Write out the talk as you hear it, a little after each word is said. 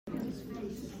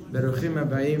Baruchim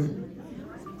Abayim.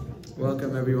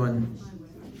 Welcome everyone.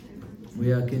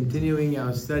 We are continuing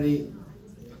our study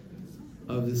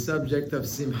of the subject of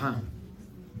Simha.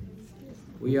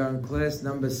 We are in class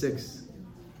number 6.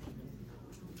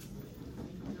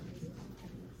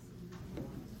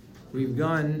 We've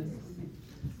gone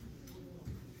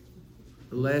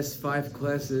the last 5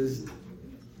 classes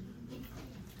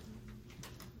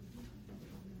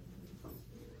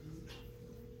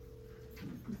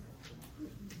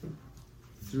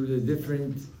through the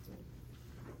different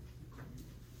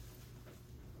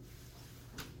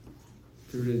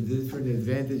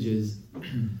advantages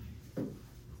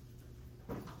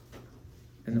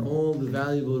and all the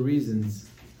valuable reasons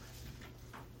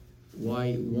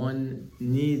why one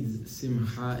needs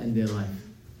Simha in their life.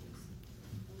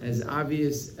 As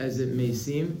obvious as it may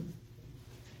seem,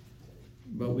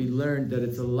 but we learned that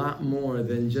it's a lot more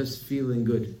than just feeling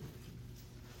good.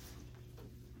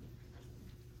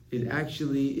 It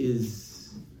actually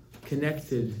is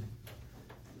connected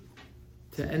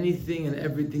to anything and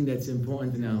everything that's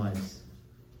important in our lives.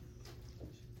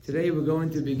 Today we're going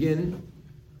to begin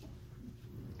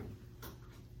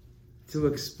to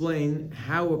explain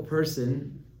how a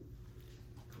person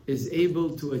is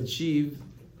able to achieve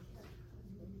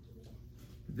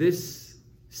this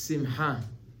simha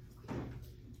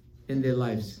in their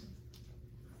lives.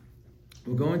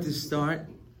 We're going to start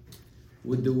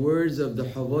with the words of the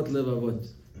Chavot Levavot,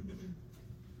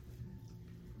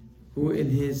 who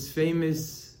in his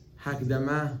famous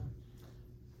Hakdama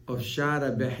of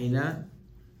Shara Behina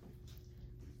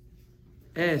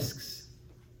asks,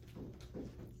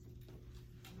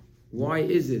 why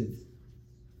is it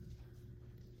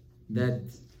that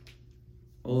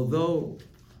although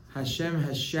Hashem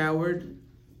has showered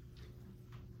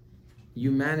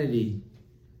humanity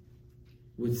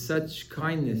with such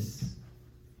kindness,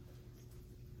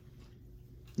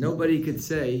 nobody could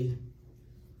say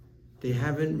they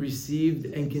haven't received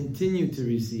and continue to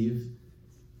receive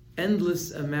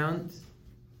endless amount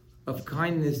of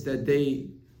kindness that they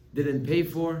didn't pay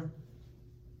for.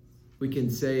 We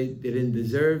can say they didn't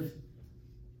deserve.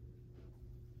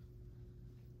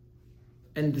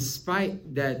 And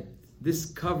despite that, this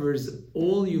covers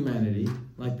all humanity,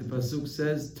 like the Pasuk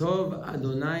says, Tov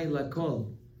Adonai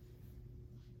Lakol.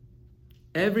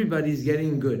 Everybody's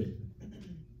getting good.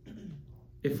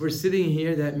 If we're sitting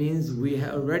here, that means we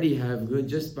already have good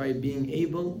just by being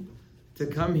able to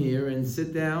come here and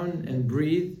sit down and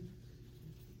breathe,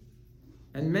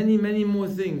 and many, many more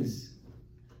things.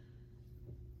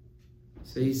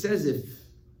 So he says, if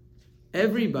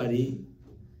everybody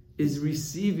is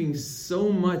receiving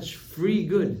so much free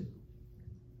good,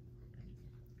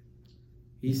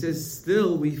 he says,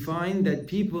 still we find that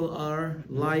people are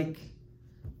like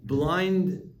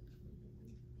blind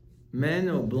men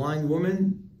or blind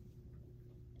women,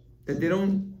 that they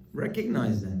don't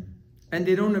recognize them and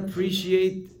they don't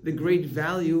appreciate the great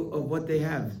value of what they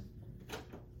have.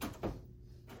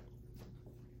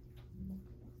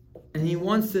 And he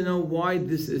wants to know why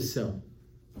this is so.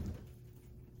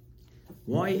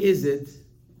 Why is it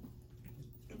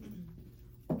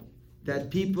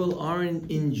that people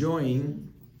aren't enjoying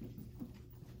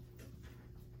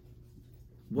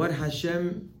what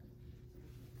Hashem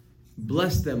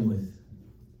blessed them with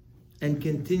and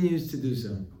continues to do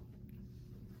so?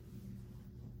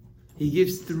 He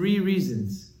gives 3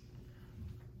 reasons.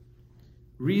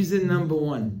 Reason number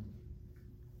 1,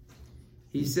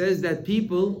 he says that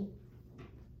people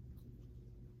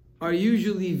are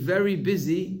usually very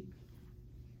busy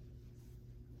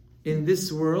in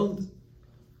this world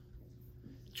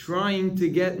trying to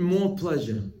get more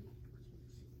pleasure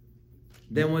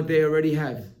than what they already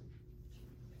have.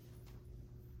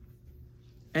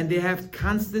 And they have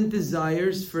constant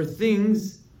desires for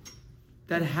things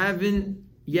that haven't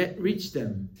yet reached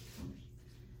them.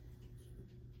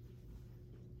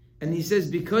 And he says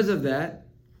because of that,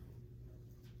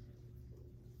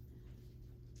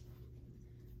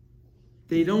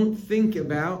 they don't think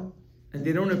about and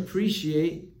they don't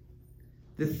appreciate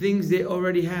the things they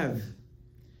already have,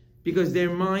 because their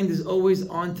mind is always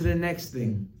on to the next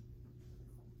thing.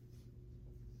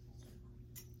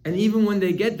 And even when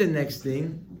they get the next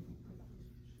thing,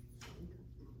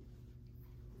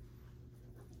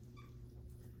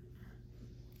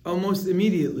 almost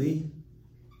immediately,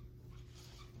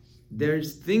 they're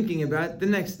thinking about the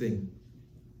next thing.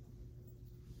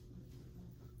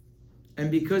 And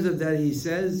because of that, he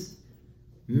says,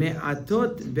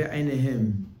 Me'atot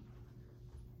be'enehem.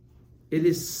 It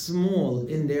is small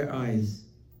in their eyes.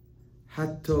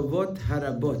 Hatovot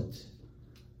harabot.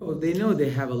 Oh, they know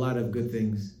they have a lot of good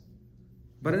things,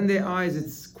 but in their eyes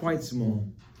it's quite small.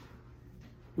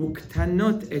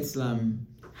 Uktanot etzlam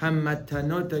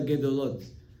hamatanot gedolot.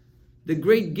 The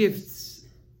great gifts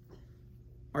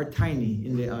are tiny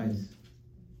in their eyes.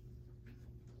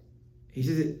 He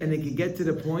says, and it can get to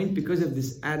the point because of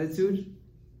this attitude,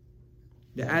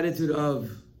 the attitude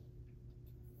of,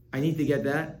 I need to get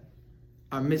that,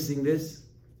 I'm missing this.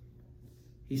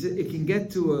 He said it can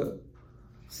get to a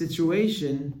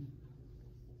situation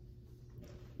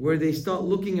where they start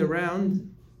looking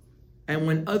around, and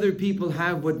when other people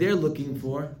have what they're looking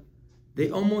for, they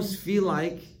almost feel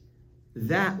like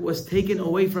that was taken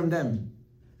away from them.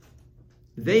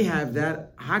 They have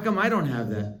that, how come I don't have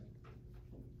that?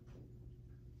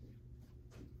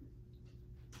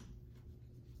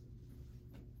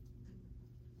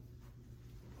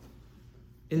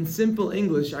 In simple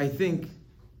English, I think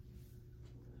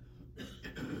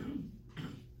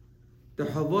the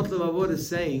Chavot Levavot is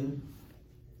saying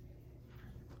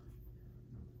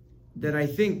that I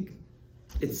think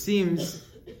it seems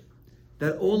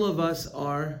that all of us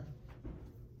are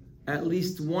at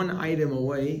least one item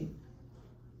away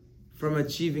from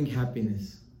achieving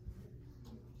happiness.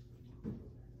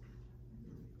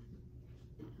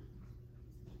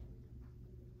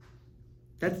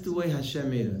 That's the way Hashem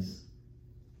made us.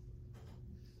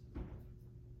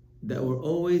 That we're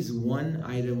always one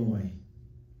item away.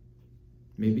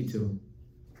 Maybe two.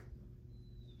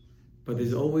 But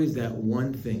there's always that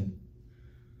one thing.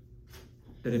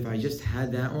 That if I just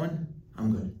had that one,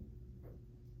 I'm good.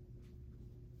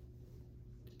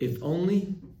 If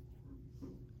only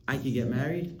I could get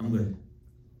married, I'm good.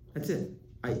 That's it.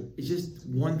 It's just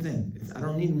one thing. I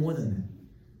don't need more than that.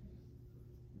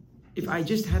 If I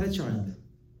just had a child,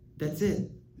 that's it.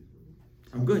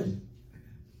 I'm good.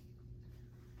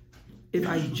 If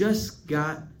I just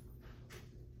got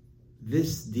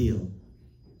this deal,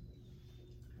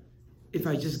 if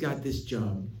I just got this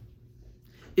job,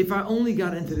 if I only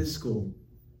got into this school,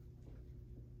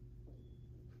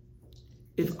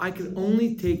 if I could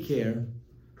only take care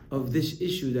of this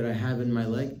issue that I have in my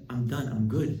leg, I'm done, I'm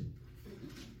good.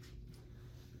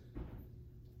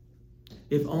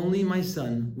 If only my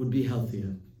son would be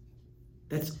healthier.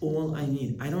 That's all I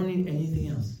need. I don't need anything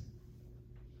else.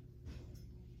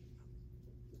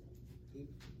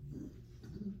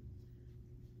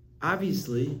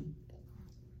 Obviously,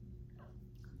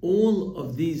 all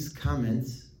of these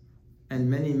comments, and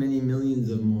many, many millions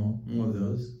of more of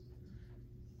those,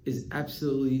 is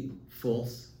absolutely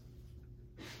false.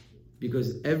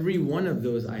 Because every one of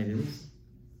those items,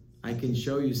 I can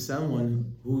show you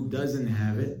someone who doesn't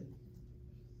have it,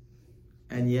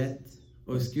 and yet,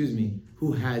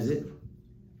 who has it,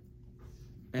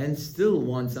 and still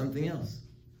wants something else.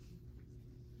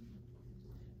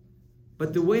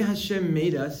 But the way Hashem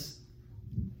made us,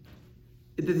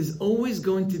 that there's always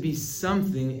going to be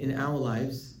something in our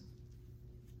lives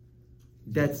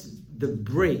that's the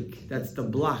break, that's the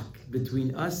block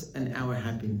between us and our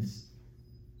happiness.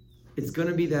 It's going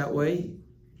to be that way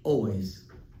always.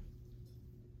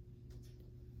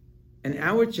 And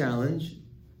our challenge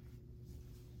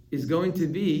is going to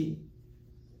be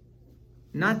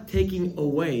not taking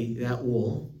away that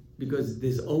wall, because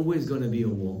there's always going to be a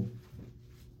wall.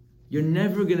 You're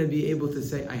never going to be able to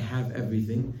say, I have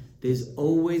everything. There's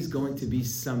always going to be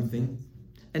something.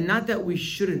 And not that we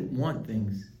shouldn't want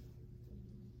things,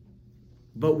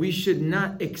 but we should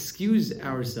not excuse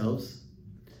ourselves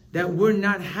that we're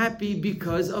not happy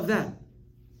because of that.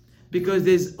 Because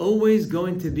there's always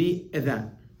going to be a that.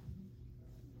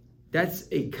 That's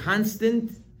a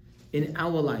constant in our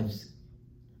lives.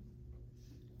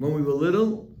 When we were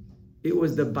little, it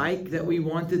was the bike that we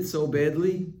wanted so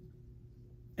badly,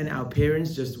 and our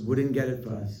parents just wouldn't get it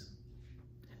for us.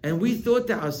 And we thought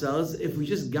to ourselves, if we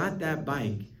just got that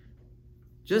bike,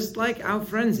 just like our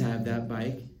friends have that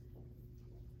bike,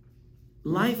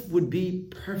 life would be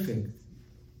perfect.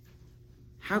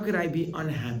 How could I be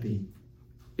unhappy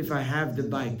if I have the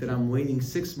bike that I'm waiting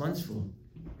 6 months for?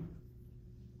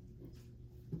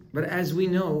 But as we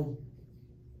know,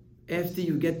 after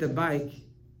you get the bike,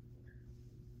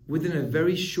 within a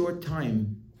very short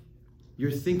time, you're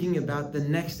thinking about the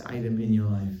next item in your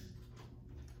life.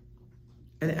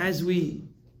 And as we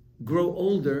grow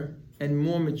older and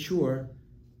more mature,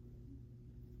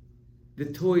 the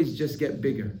toys just get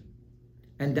bigger.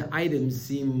 And the items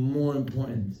seem more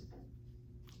important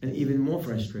and even more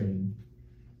frustrating.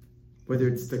 Whether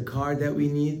it's the car that we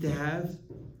need to have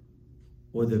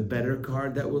or the better car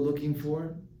that we're looking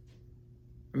for.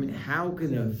 I mean, how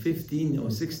can a 15 or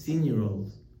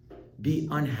 16-year-old be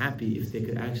unhappy if they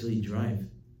could actually drive?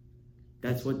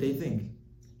 That's what they think.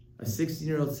 A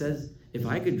 16-year-old says, if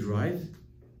I could drive,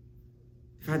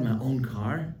 if I had my own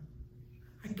car,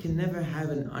 I can never have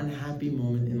an unhappy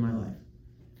moment in my life.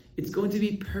 It's going to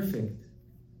be perfect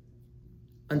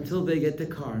until they get the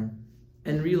car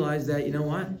and realize that, you know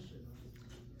what?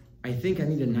 I think I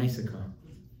need a nicer car.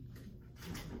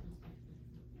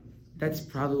 That's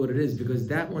probably what it is, because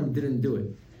that one didn't do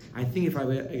it. I think if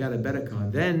I got a better car,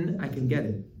 then I can get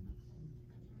it.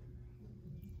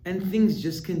 And things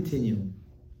just continue.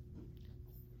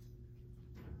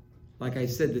 Like I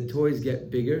said, the toys get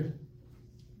bigger,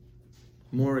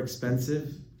 more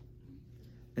expensive,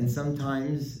 and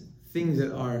sometimes things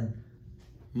that are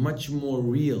much more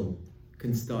real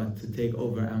can start to take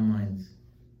over our minds.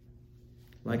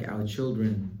 Like our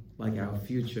children, like our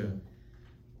future.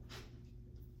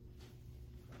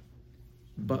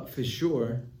 But for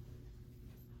sure,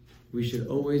 we should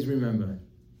always remember,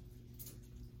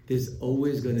 there's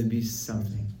always going to be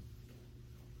something.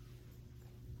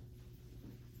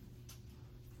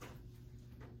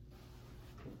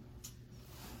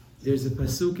 There's a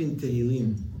pasuk in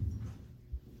Tehillim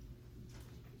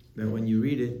that when you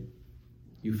read it,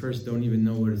 you first don't even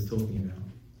know what it's talking about.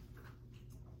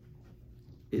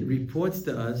 It reports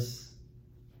to us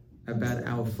about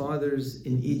our fathers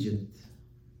in Egypt.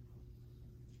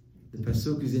 The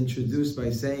pasuk is introduced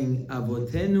by saying,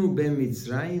 Avotenu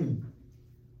b'Mitzrayim,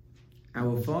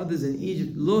 our fathers in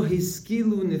Egypt, lo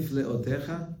hiskilu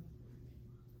nifleotecha,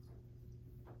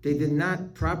 they did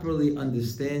not properly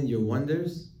understand your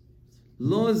wonders.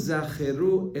 Lo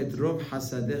zacheru et rov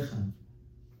hasadecha,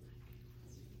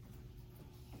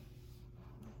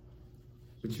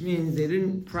 which means they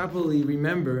didn't properly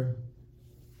remember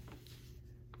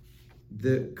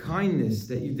the kindness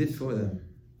that you did for them.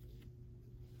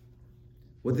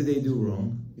 What did they do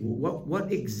wrong?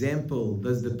 What example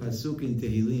does the pasuk in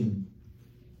Tehillim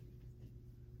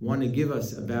want to give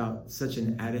us about such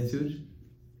an attitude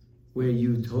where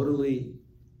you totally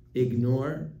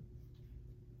ignore,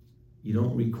 you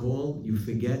don't recall, you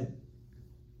forget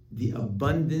the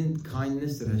abundant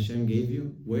kindness that Hashem gave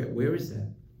you? Where is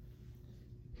that?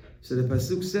 So the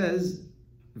pasuk says,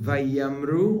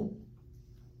 Vayamru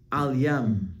al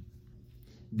Yam.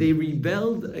 They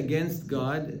rebelled against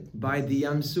God by the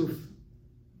Yam Suf.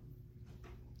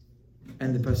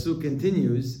 And the pasuk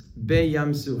continues, Be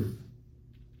Yam Suf.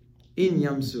 In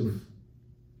Yam Suf.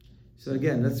 So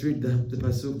again, let's read the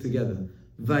pasuk together.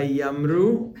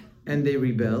 Vayamru, and they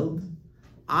rebelled.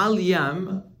 Al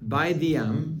Yam, by the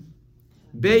Yam.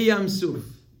 Be Yam Suf.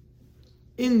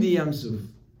 In the Yam Suf.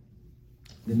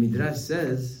 The Midrash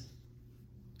says,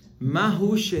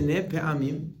 Mahu shene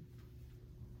pe'amim.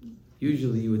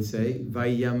 Usually you would say,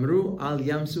 Vayamru al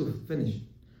Yam Suf. Finish.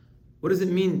 What does it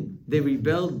mean? They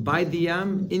rebelled by the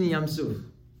Yam in Yam Suf.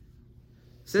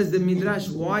 Says the Midrash,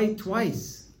 why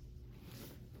twice?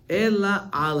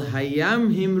 Ela al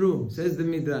Hayam himru. Says the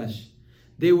Midrash.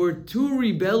 There were two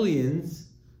rebellions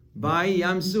by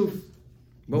Yam Suf.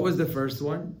 What was the first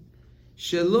one?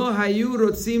 Shelo hayu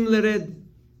rotzim lered.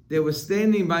 They were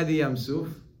standing by the Yam Suf.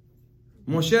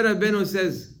 Moshe Rabbeinu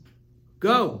says,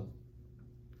 go.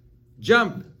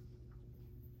 Jump.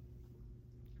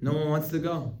 No one wants to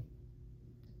go.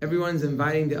 Everyone's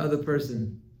inviting the other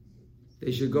person.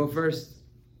 They should go first.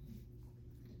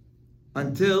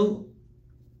 Until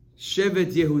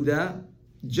Shevet Yehuda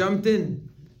jumped in.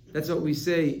 That's what we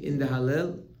say in the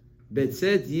Hallel.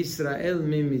 Betzet Yisrael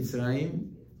mi Mitzrayim.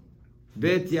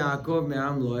 Bet Yaakov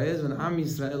me'am lo'ez. When Am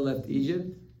Yisrael left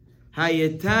Egypt.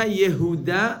 Hayeta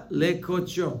Yehuda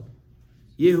lekocho.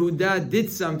 Yehuda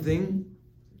did something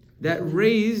that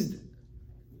raised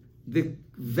the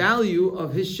value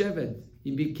of his Shevet.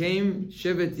 He became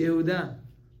Shevet Yehuda,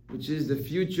 which is the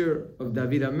future of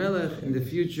David HaMelech, and the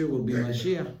future will be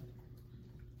Mashiach.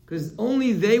 Because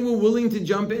only they were willing to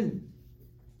jump in.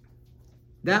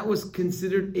 That was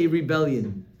considered a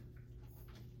rebellion.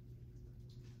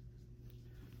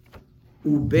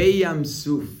 Ubei Yam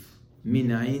Suf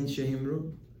minayin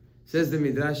shehimru. Says the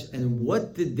Midrash, and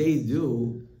what did they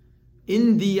do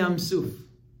in the Yam Suf?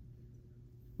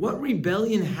 What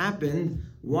rebellion happened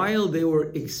while they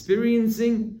were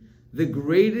experiencing the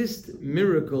greatest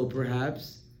miracle,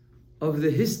 perhaps, of the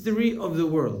history of the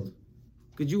world?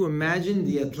 Could you imagine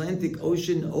the Atlantic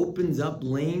Ocean opens up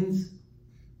lanes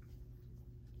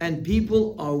and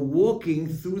people are walking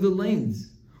through the lanes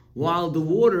while the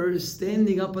water is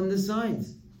standing up on the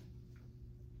sides?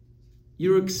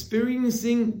 You're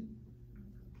experiencing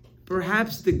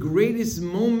perhaps the greatest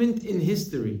moment in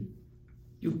history.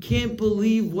 You can't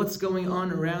believe what's going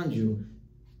on around you.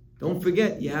 Don't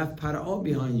forget, you have Para'ot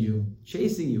behind you,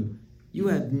 chasing you. You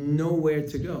have nowhere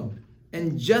to go.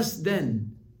 And just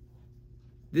then,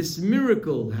 this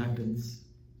miracle happens.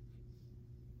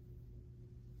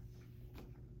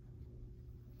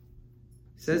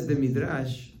 Says the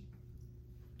Midrash,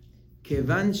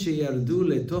 Kevan sheyardu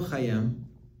letoch hayam,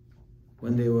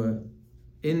 when they were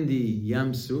in the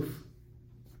Yam Suf,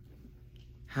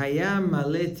 hayam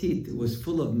maletit, it was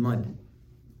full of mud.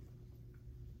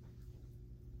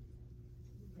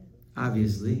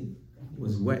 Obviously, it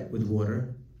was wet with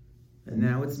water, and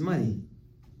now it's muddy.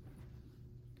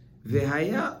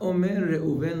 Vehaya omer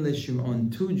Reuven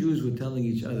leShimon. Two Jews were telling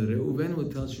each other. Reuven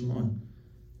would tell Shimon.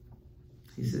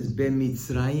 He says,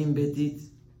 "Bemitzrayim betit."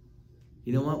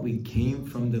 You know what? We came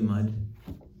from the mud.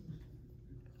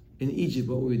 In Egypt,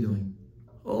 what were we doing?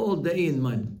 All day in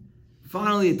mud.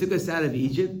 Finally, they took us out of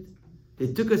Egypt.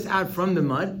 They took us out from the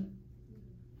mud.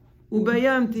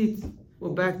 Ubayam tit. We're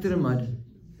back to the mud.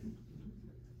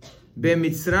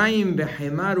 Bemitzrayim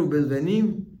behemar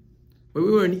ubelvanim. When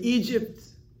we were in Egypt,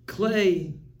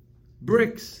 clay,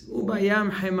 bricks,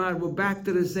 ubayam hemar. We're back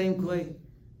to the same clay.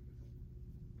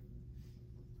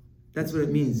 That's what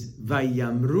it means.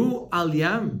 Vayamru al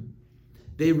yam.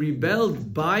 They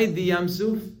rebelled by the Yam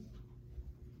Suf.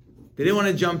 They didn't want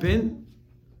to jump in.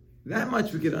 That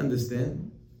much we could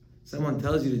understand. Someone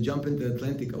tells you to jump into the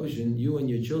Atlantic Ocean, you and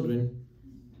your children,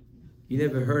 you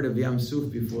never heard of Yam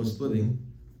Suf before splitting.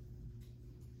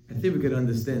 I think we could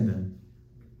understand that.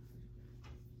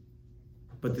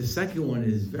 But the second one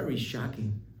is very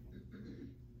shocking.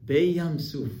 Bei Yam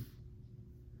Suf.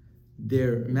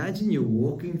 Imagine you're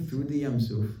walking through the Yam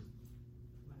Suf.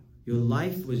 Your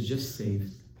life was just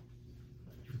saved.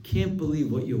 You can't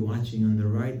believe what you're watching on the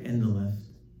right and the left.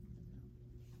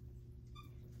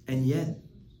 And yet,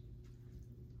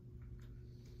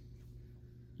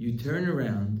 you turn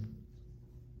around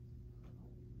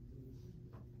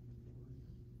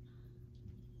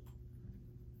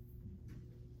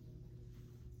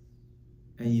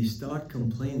and you start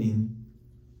complaining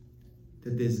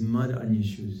that there's mud on your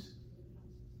shoes.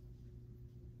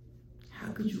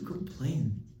 How could you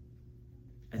complain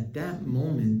at that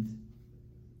moment,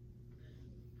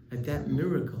 at that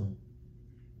miracle,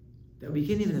 that we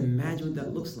can't even imagine what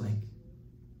that looks like?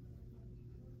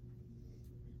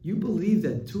 You believe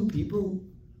that two people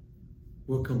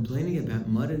were complaining about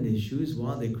mud in their shoes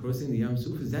while they're crossing the Yam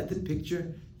Suf? Is that the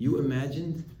picture you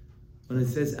imagined when it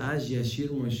says, Az Yashir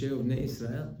Moshe Uvnei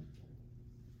Israel?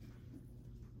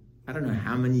 I don't know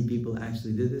how many people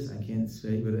actually did this, I can't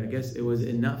say, but I guess it was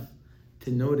enough to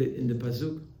note it in the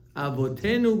pasuk.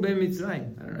 Avotenu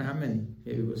b'Mitzrayim. I don't know how many.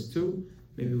 Maybe it was 2,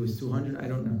 maybe it was 200. I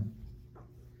don't know.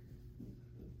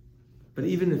 But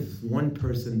even if one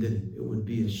person did it, it would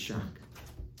be a shock.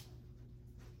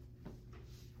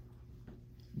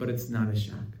 But it's not a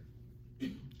shock,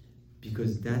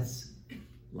 because that's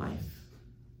life.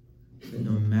 That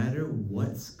no matter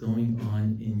what's going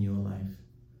on in your life,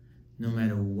 no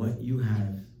matter what you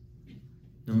have,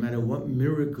 no matter what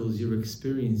miracles you're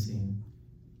experiencing,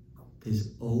 there's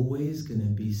always going to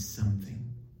be something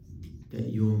that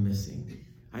you're missing.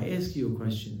 I ask you a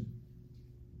question.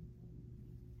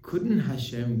 Couldn't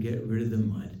Hashem get rid of the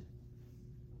mud?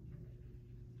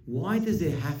 Why does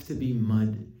there have to be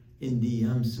mud in the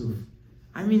Yam Suf?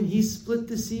 I mean, he split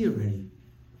the sea already.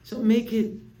 So make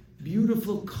it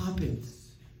beautiful carpet.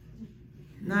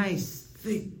 Nice,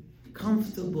 thick,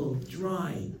 comfortable,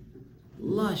 dry,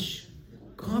 lush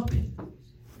carpet.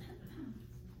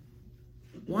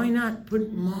 Why not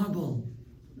put marble?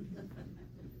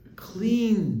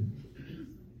 Clean.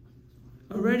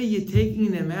 Already you're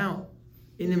taking them out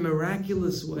in a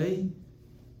miraculous way.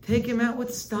 Take them out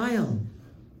with style.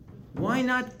 Why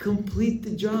not complete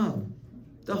the job?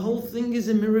 The whole thing is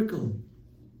a miracle.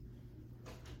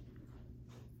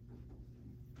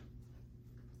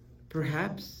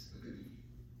 Perhaps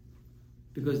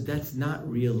because that's not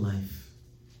real life.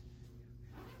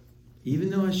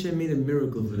 Even though Hashem made a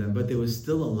miracle for them, but they were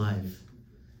still alive.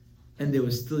 And they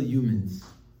were still humans.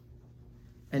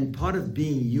 And part of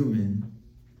being human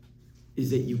is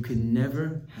that you can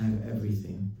never have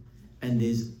everything. And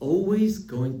there's always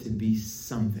going to be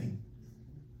something.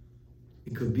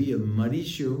 It could be a muddy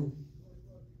shoe,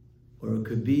 or it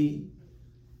could be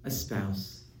a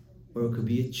spouse, or it could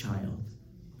be a child.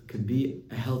 It could be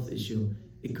a health issue.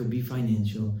 It could be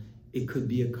financial. It could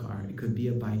be a car. It could be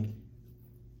a bike.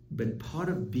 But part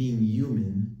of being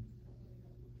human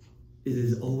is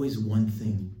there's always one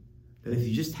thing. That if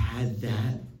you just had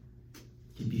that,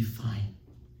 you'd be fine.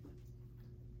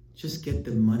 Just get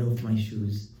the mud off my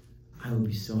shoes. I would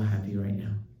be so happy right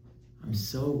now. I'm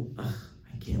so, I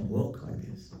can't walk like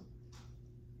this.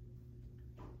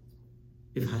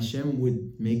 If Hashem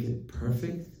would make it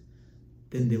perfect,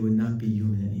 then there would not be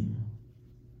human anymore.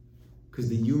 Because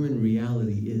the human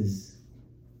reality is,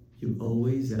 you're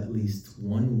always at least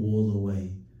one wall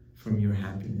away from your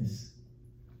happiness.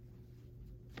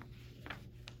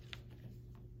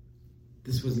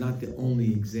 this was not the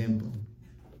only example.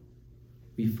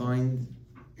 We find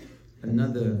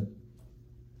another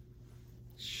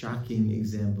shocking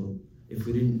example. If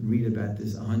we didn't read about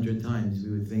this 100 times,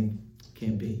 we would think,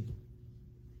 can't be.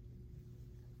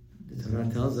 The Torah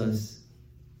tells us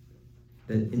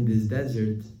that in this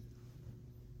desert,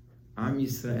 Am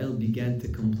Yisrael began to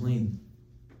complain.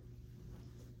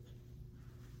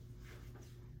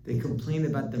 They complained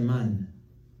about the man.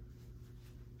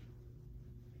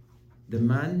 The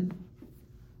man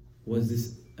was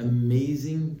this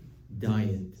amazing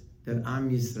diet that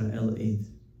Am Yisrael ate.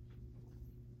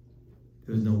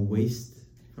 There was no waste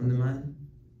from the man.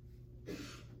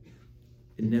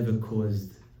 It never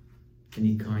caused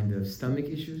any kind of stomach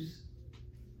issues.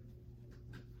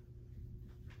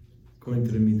 According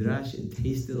to the Midrash, it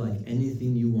tasted like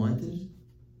anything you wanted.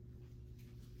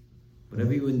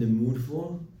 Whatever you were in the mood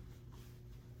for,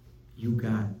 you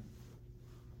got.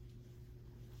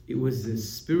 It was a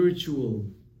spiritual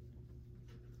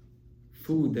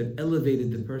food that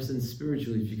elevated the person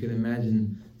spiritually, if you can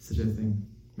imagine such a thing.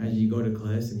 Imagine you go to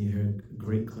class and you hear a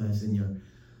great class and you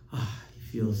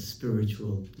feel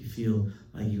spiritual. You feel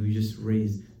like you were just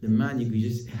raised. The man, you could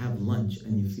just have lunch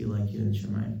and you feel like you're in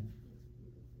Shemayim.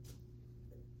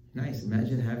 Nice.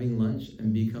 Imagine having lunch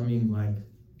and becoming like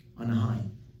on a high.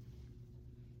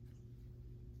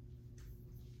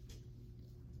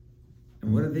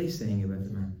 And what are they saying about the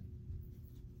man?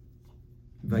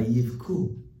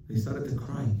 Vayivku. They started to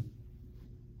cry.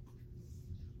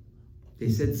 They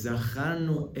said,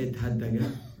 Zacharnu et hadaga.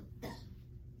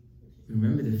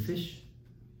 Remember the fish?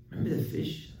 Remember the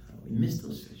fish? We missed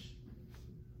those fish.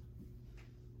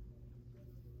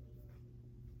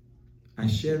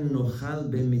 Asher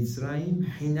nochal b'Mitzrayim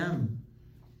hinam.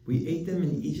 We ate them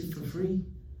in Egypt for free.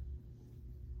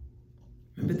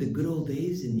 Remember the good old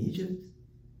days in Egypt?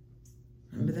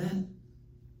 Remember that?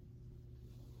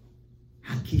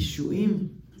 Hakishuim.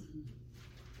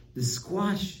 The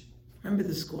squash. Remember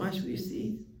the squash we used to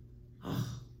eat?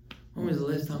 When was the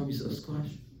last time we saw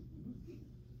squash?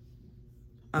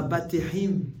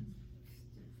 Abatihim.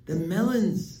 The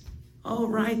melons. Oh,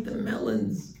 right, the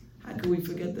melons. How could we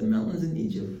forget the melons in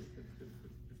Egypt?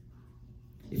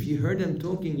 If you heard them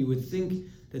talking, you would think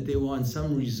that they were on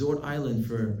some resort island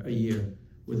for a year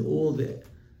with all the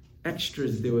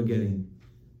extras they were getting.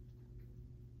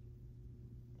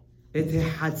 Et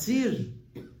hatzir.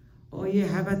 Oh yeah,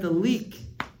 how about the leek?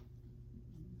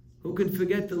 Who can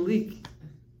forget the leek?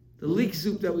 The leek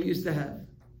soup that we used to have.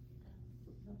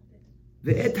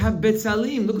 The et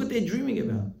ha-betzalim. Look what they're dreaming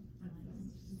about.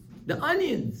 The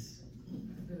onions.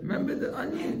 Remember the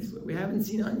onions? We haven't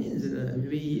seen onions in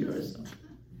maybe a year or so.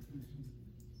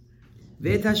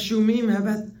 The et ha-shumim. How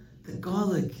about the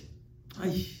garlic?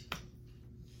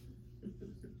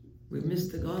 We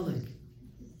missed the garlic.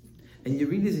 And you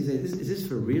read this and you say, is this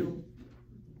for real?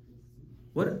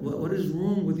 What is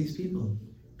wrong with these people?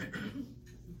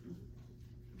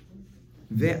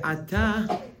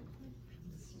 Ve'ata.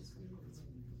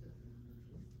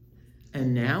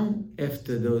 And now,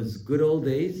 after those good old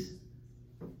days,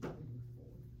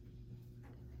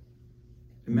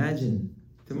 imagine,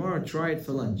 tomorrow try it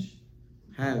for lunch.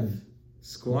 Have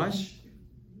squash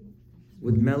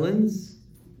with melons,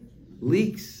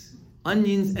 leeks,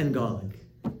 onions, and garlic.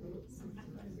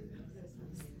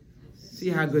 See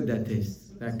how good that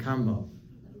tastes, that combo.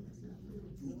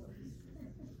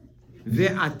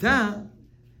 Ve'ata,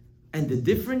 and the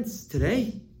difference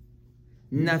today,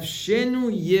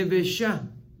 nafshenu yevesha.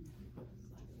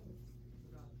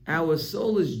 Our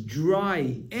soul is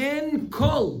dry and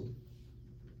cold.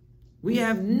 We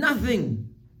have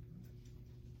nothing.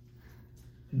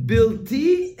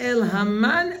 Bilti el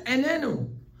haman enenu.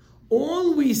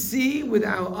 All we see with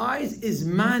our eyes is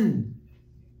man.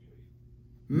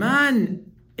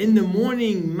 Man in the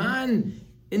morning, man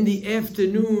in the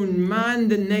afternoon, man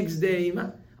the next day.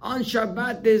 Man. On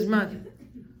Shabbat there's man.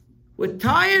 We're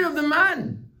tired of the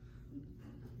man.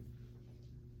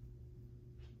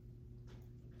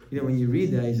 When you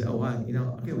read that, you say, oh wow,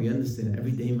 okay, we understand.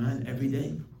 Every day, man, every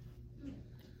day.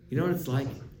 You know what it's like?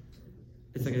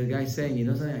 It's like a guy saying, you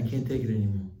know something, I can't take it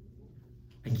anymore.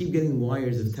 I keep getting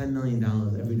wires of $10 million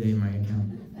every day in my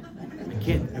account. I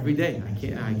can't, every day.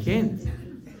 I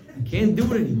can't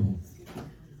do it anymore.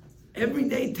 Every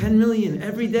day, 10 million,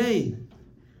 every day.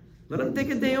 Let them take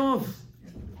a day off.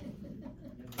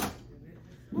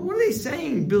 What are they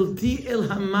saying? Bilti el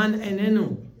haman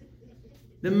enenu.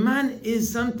 The man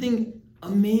is something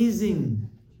amazing.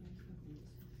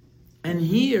 And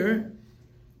here,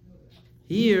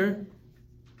 the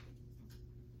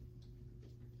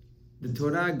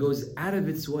Torah goes out of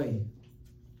its way,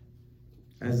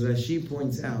 as Rashi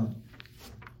points out,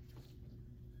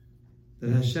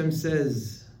 that Hashem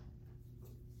says,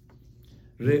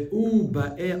 Re'u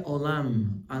ba'e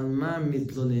olam alma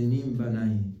mitlonenim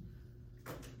banai.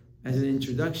 As an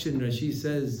introduction, Rashi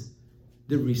says,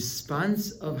 the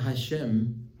response of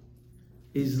Hashem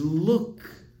is, look,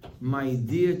 my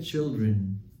dear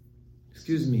children.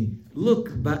 Look,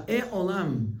 ba'e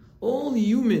olam, all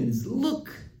humans, look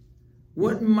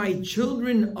what my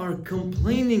children are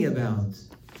complaining about.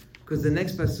 Because the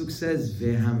next pasuk says,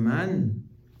 Vehaman.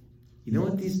 You know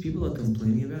what these people are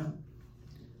complaining about?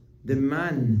 The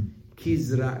man,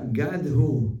 kizra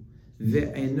gadhu,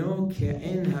 ve'eno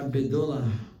ke'en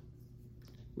habedolah.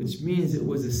 Which means it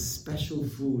was a special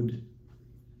food.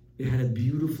 It had a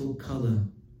beautiful color.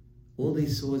 All they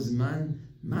saw was man.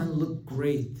 Man looked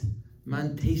great.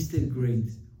 Man tasted great.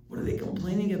 What are they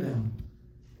complaining about?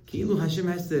 Ki'ilu Hashem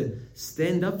has to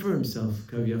stand up for himself,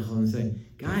 Kaviyachol, and say,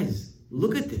 guys,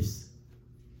 look at this.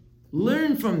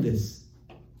 Learn from this.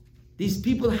 These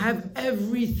people have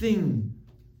everything.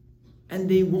 And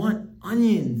they want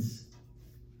onions.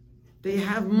 They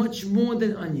have much more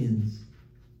than onions.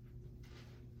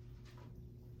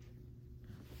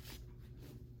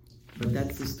 But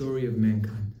that's the story of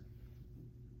mankind.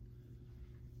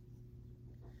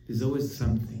 There's always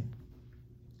something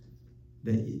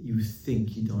that you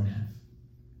think you don't have.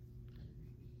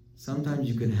 Sometimes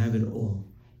you could have it all,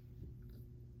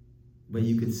 but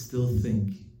you could still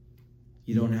think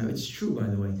you don't have. It's true, by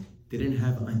the way. They didn't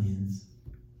have onions,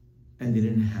 and they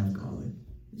didn't have garlic.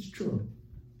 It's true.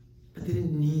 But they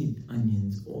didn't need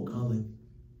onions or garlic.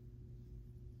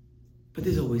 But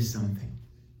there's always something.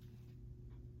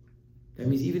 That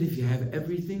means even if you have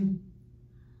everything,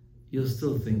 you'll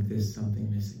still think there's something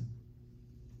missing.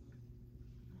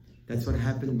 That's what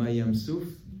happened by Yam Suf.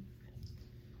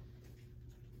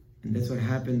 And that's what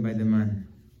happened by the man.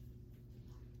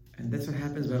 And that's what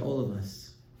happens by all of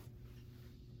us.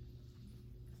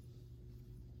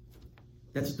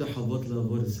 That's what the Havot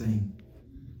Le'avot is saying.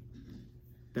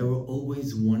 That we're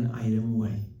always one item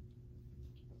away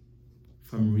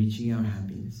from reaching our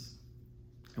happiness.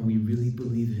 And we really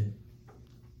believe it.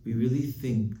 We really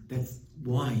think that's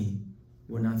why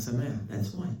we're not Sameach.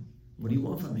 That's why. What do you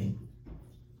want from me?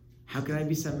 How can I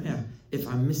be Sameach if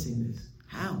I'm missing this?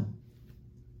 How?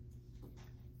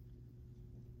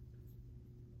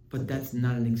 But that's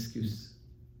not an excuse.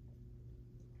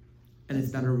 And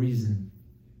it's not a reason.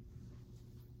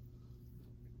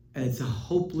 And it's a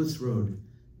hopeless road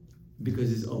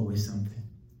because there's always something.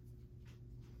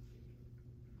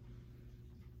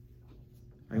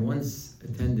 I once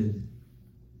attended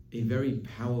a very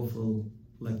powerful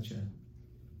lecture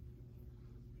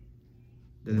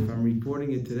that if I'm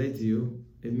reporting it today to you,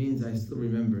 it means I still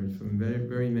remember it from very,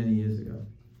 very many years ago.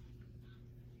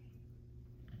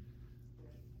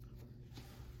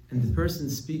 And the person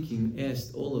speaking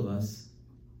asked all of us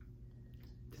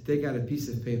to take out a piece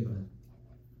of paper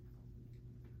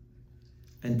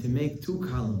and to make two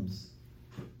columns,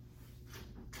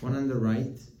 one on the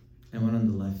right and one on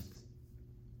the left.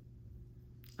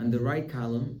 On the right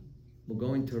column, we're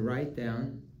going to write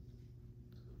down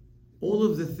all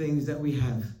of the things that we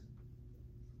have.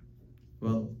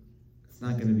 Well, it's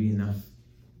not going to be enough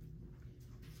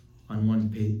on one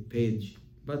page,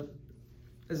 but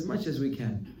as much as we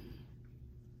can.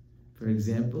 For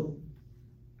example,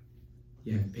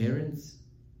 you have parents,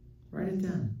 write it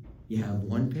down. You have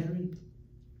one parent,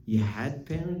 you had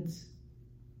parents,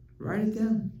 write it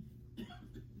down.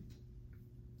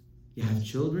 You have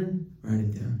children, write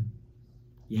it down.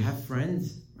 You have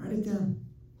friends, write it down.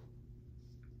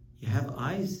 You have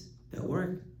eyes that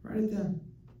work, write it down.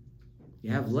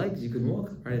 You have legs, you can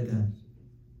walk, write it down.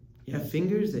 You have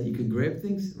fingers that you could grab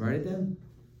things, write it down.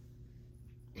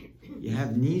 You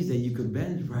have knees that you could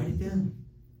bend, write it down.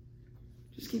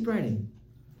 Just keep writing.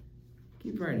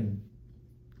 Keep writing.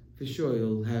 For sure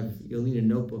you'll need a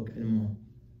notebook and more.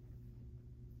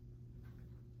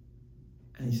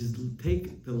 And he says,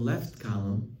 take the left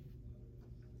column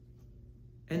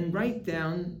and write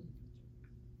down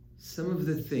some of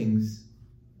the things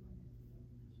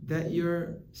that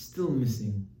you're still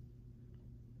missing.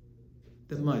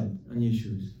 The mud on your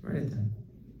shoes, write it down.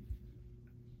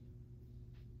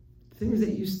 Things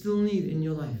that you still need in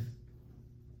your life.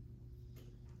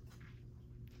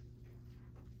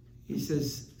 He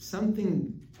says,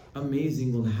 something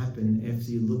amazing will happen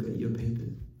after you look at your paper.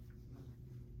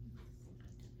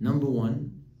 Number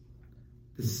one,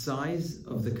 the size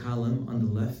of the column on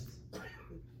the left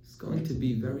is going to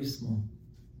be very small.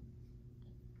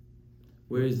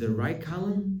 Whereas the right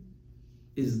column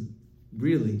is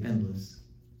really endless.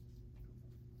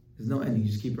 There's no ending, you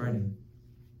just keep writing.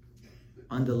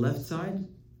 On the left side,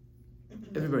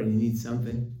 everybody needs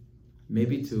something.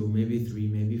 maybe 2, maybe 3,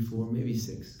 maybe 4, maybe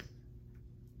 6.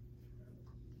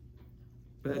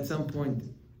 But at some point,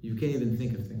 you can't even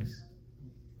think of things.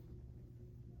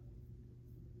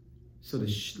 So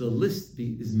the list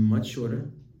is much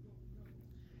shorter,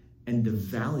 and the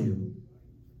value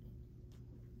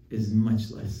is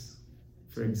much less.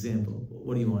 For example,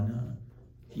 what do you want?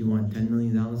 You want $10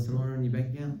 million tomorrow in your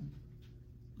bank account?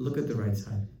 Look at the right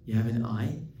side. You have an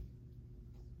eye.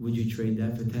 Would you trade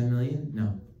that for 10 million?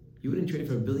 No. You wouldn't trade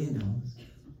for $1 billion.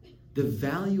 The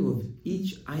value of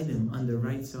each item on the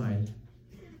right side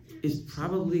is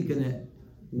probably gonna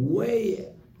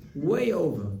way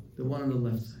over the one on the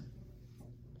left side.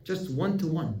 Just 1 to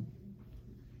 1.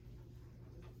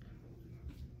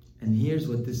 And here's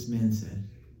what this man said.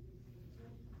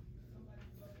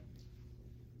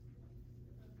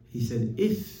 He said,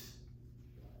 if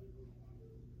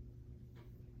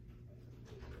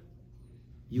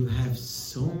you have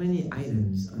so many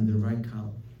items on the right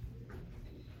column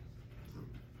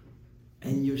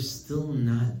and you're still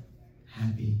not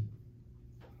happy,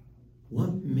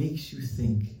 what makes you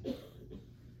think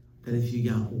that if you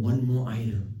got one more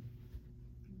item,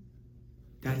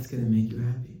 that's going to make you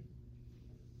happy?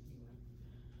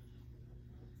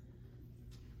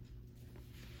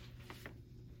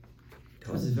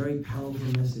 That was a very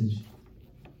powerful message.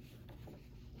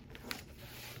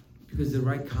 Because the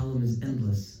right column is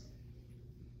endless.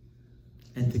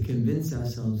 And to convince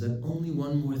ourselves that only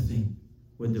one more thing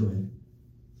we're doing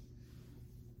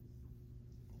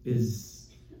is,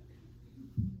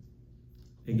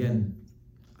 again,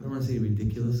 I don't want to say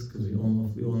ridiculous because we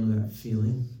all know that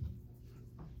feeling.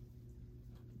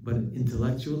 But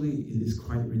intellectually, it is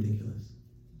quite ridiculous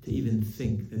to even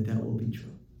think that that will be true.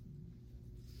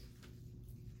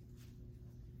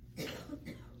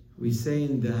 We say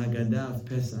in the Haggadah of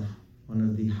Pesach, one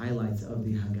of the highlights of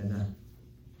the Haggadah,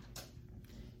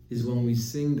 is when we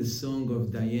sing the song of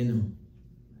Dayenu,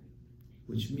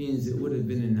 which means it would have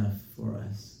been enough for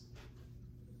us.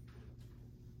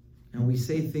 And we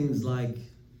say things like,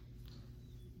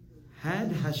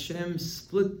 had Hashem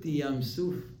split the Yam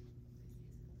Suf,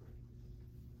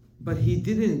 but He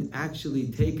didn't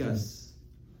actually take us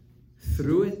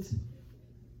through it,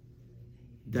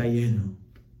 Dayenu,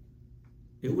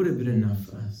 it would have been enough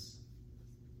for us.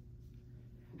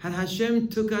 Had Hashem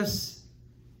took us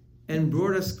and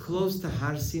brought us close to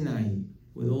Har Sinai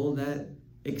with all that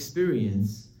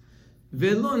experience,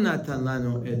 Velo natan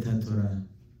lanu et haTorah,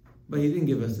 but He didn't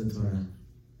give us the Torah,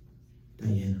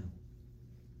 Dayenu,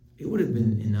 it would have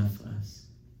been enough for us.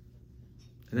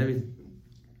 And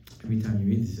every time you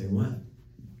read this, you say, what?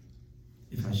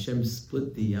 If Hashem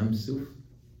split the Yam Suf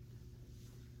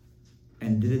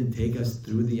and didn't take us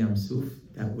through the Yam Suf,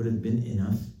 that would have been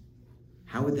enough?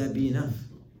 How would that be enough?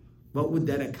 What would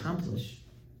that accomplish?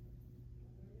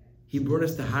 He brought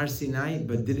us to Har Sinai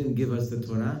but didn't give us the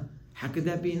Torah. How could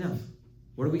that be enough?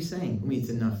 What are we saying? I mean, it's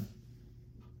enough.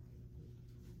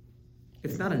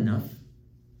 It's not enough.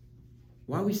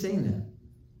 Why are we saying that?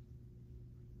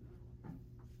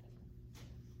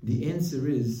 The answer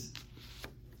is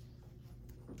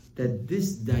that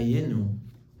this Dayenu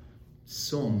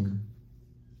song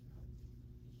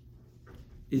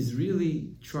is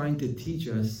really trying to teach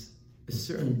us a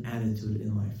certain attitude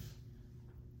in life.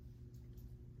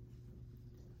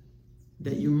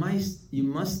 That you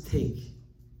must take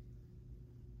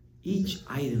each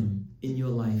item in your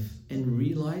life and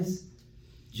realize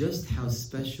just how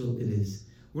special it is.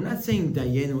 We're not saying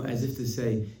Dayenu as if to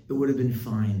say it would have been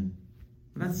fine.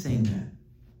 We're not saying that.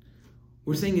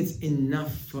 We're saying it's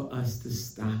enough for us to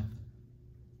stop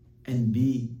and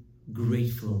be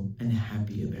grateful and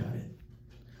happy about it.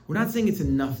 We're not saying it's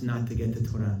enough not to get the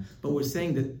Torah, but we're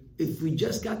saying that if we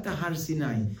just got to Har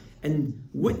Sinai and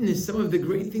witnessed some of the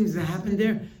great things that happened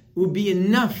there, it would be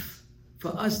enough for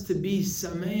us to be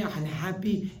sameach and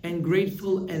happy and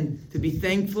grateful and to be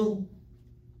thankful.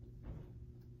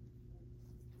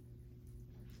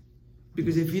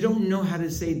 Because if you don't know how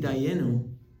to say Dayenu,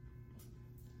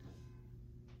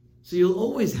 so you'll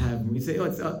always have, you say, oh,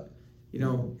 it's up. You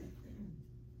know,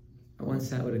 I once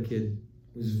sat with a kid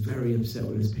who was very upset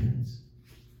with his parents.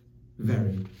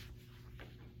 Very.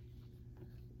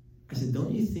 I said,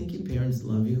 don't you think your parents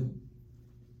love you?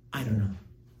 I don't know.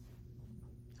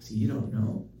 I said, you don't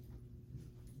know?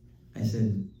 I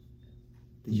said,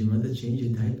 did your mother change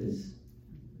your diapers?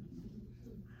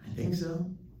 I think so.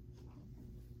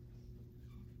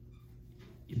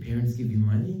 Your parents give you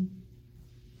money?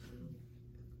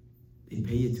 They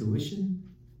pay your tuition?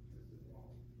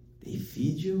 They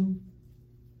feed you?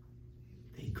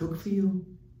 They cook for you?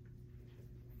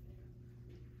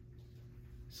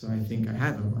 So I think I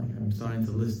have them. Like I'm starting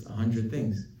to list 100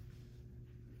 things.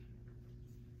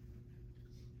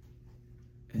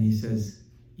 And he says,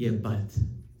 yeah, but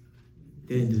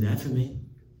they didn't do that for me.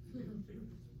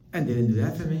 And they didn't do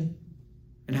that for me.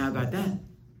 And how about that?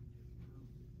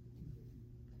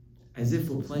 As if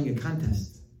we're playing a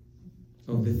contest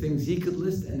of the things he could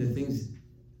list and the things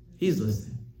he's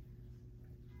listing.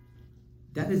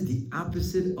 That is the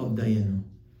opposite of Dayenu.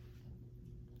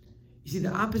 You see,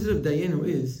 the opposite of Dayenu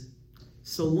is,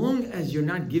 so long as you're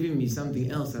not giving me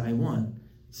something else that I want,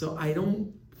 so I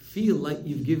don't feel like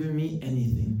you've given me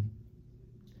anything.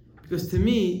 Because to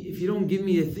me, if you don't give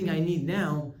me the thing I need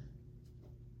now,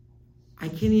 I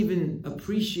can't even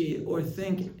appreciate or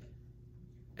thank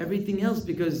everything else,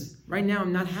 because right now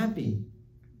I'm not happy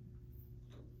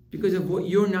because of what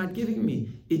you're not giving me.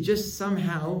 It just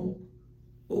somehow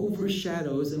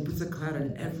overshadows and puts a cloud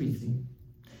on everything.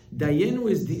 Dayenu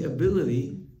is the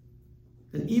ability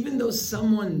that even though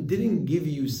someone didn't give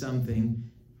you something,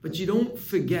 but you don't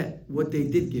forget what they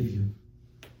did give you.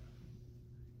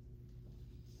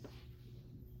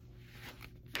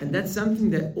 And that's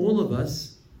something that all of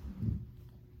us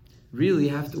really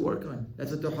have to work on.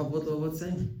 That's what the Havot is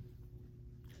saying.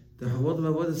 The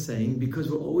Havot is saying, because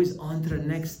we're always on to the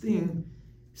next thing,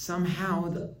 somehow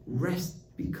the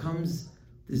rest becomes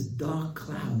this dark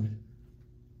cloud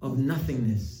of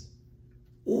nothingness.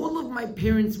 All of my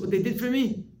parents, what they did for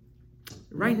me,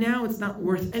 right now it's not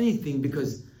worth anything,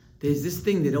 because there's this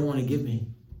thing they don't want to give me.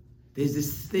 There's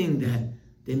this thing that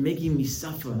they're making me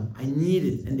suffer. I need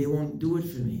it and they won't do it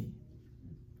for me.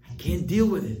 I can't deal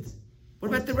with it. What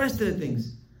about the rest of the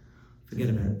things? Forget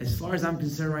about it. As far as I'm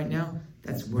concerned right now,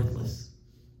 that's worthless.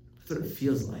 That's what it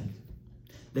feels like.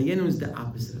 Dayenu is the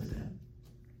opposite of that.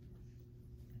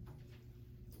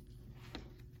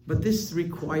 But this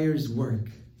requires work.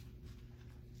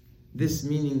 This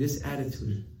meaning, this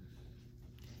attitude.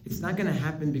 It's not going to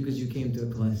happen because you came to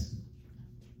a class.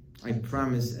 I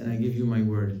promise, and I give you my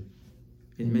word.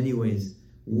 In many ways,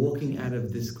 walking out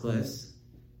of this class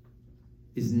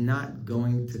is not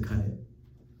going to cut it.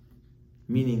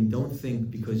 Meaning, don't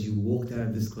think because you walked out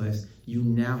of this class, you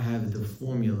now have the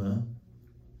formula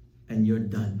and you're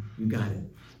done. You got it.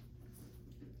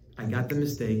 I got the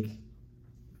mistake.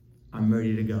 I'm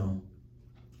ready to go.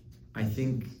 I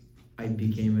think I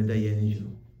became a Dayenu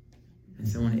Jew. And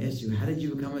someone asked you, how did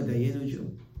you become a Dayenu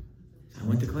Jew? I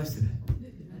went to class today.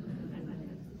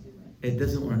 It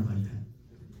doesn't work like that.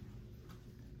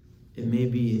 It may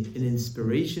be an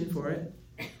inspiration for it.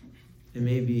 It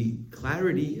may be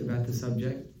clarity about the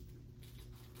subject,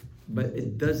 but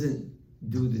it doesn't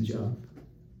do the job.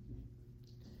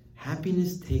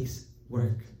 Happiness takes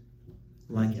work,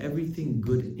 like everything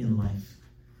good in life.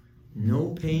 No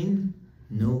pain,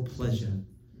 no pleasure.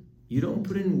 You don't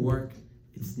put in work,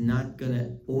 it's not going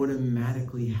to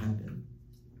automatically happen.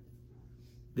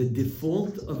 The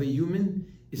default of a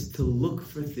human is to look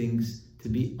for things to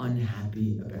be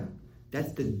unhappy about.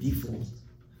 That's the default.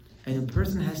 And a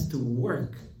person has to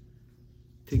work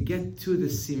to get to the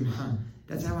Simha.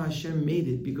 That's how Hashem made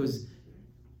it, because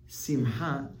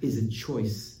Simha is a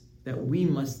choice that we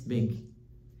must make.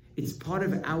 It's part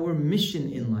of our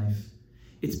mission in life.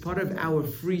 It's part of our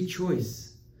free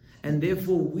choice. And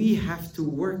therefore we have to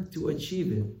work to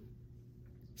achieve it.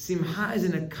 Simha is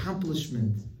an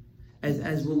accomplishment.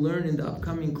 As we'll learn in the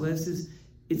upcoming classes,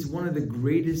 it's one of the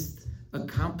greatest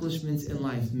accomplishments in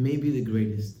life, maybe the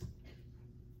greatest.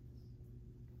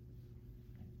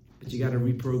 But you got to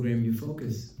reprogram your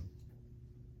focus.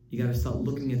 You got to start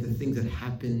looking at the things that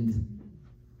happened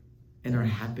and are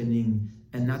happening,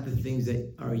 and not the things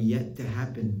that are yet to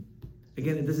happen.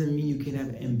 Again, it doesn't mean you can't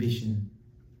have ambition.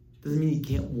 It doesn't mean you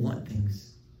can't want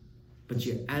things. But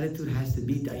your attitude has to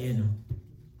be Dayenu.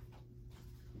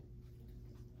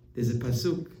 There's a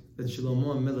pasuk that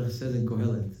Shlomo HaMelech says in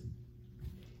Kohelet.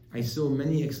 I saw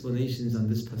many explanations on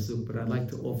this pasuk, but I'd like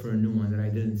to offer a new one that I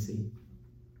didn't see.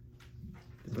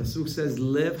 The pasuk says,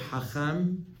 Lev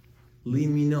Hacham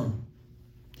Limino.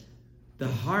 The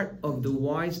heart of the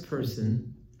wise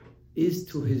person is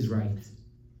to his right.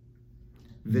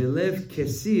 Velev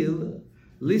Kesil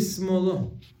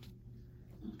Lismolo.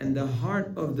 And the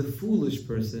heart of the foolish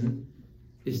person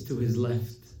is to his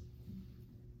left.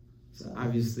 So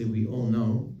obviously we all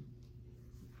know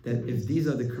that if these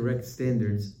are the correct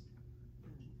standards,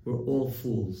 we're all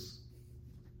fools,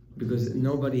 because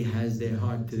nobody has their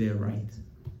heart to their right.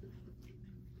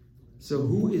 So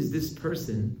who is this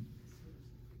person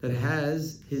that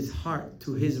has his heart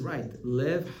to his right?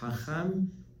 Lev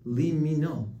Hacham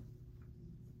Limino.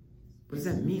 What does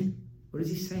that mean? What is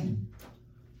he saying?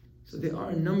 So there are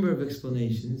a number of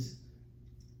explanations,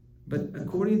 but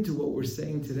according to what we're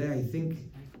saying today, I think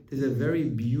there's a very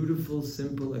beautiful,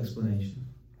 simple explanation.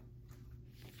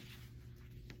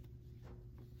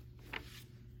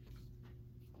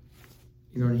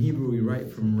 In Hebrew, we write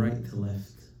from right to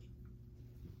left.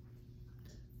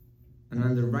 And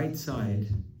on the right side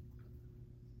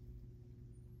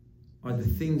are the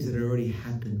things that already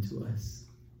happened to us.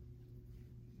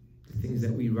 The things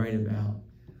that we write about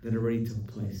that already took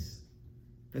place.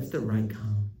 That's the right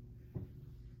column.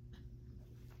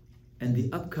 And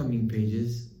the upcoming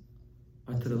pages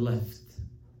are to the left,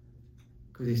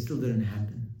 because they still didn't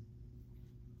happen.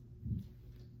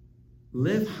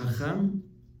 Lev Hacham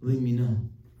Limino.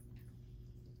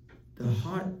 The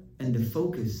heart and the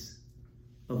focus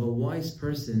of a wise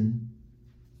person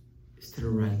is to the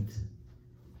right.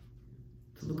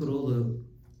 To look at all the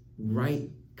right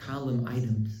column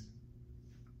items.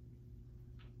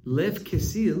 Lev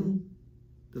Kesil,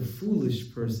 the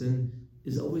foolish person,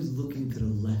 is always looking to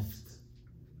the left.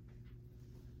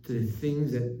 To the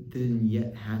things that didn't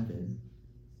yet happen.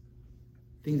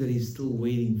 Things that he's still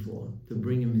waiting for to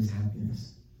bring him his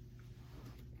happiness.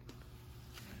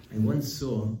 I once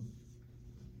saw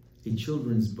a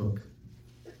children's book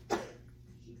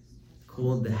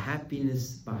called The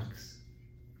Happiness Box.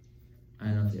 I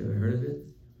don't know if you ever heard of it.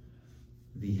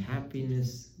 The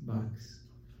Happiness Box.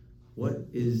 What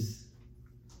is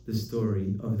the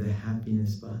story of the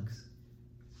Happiness Box?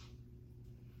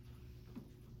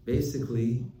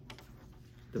 Basically,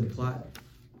 the plot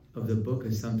of the book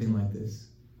is something like this.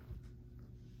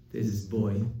 There's this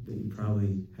boy that you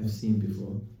probably have seen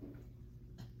before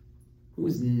who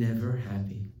is never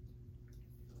happy.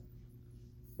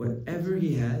 Whatever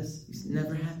he has, he's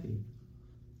never happy.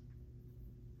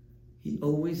 He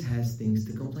always has things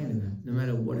to complain about. No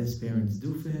matter what his parents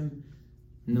do for him,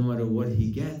 no matter what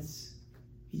he gets,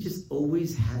 he just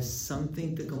always has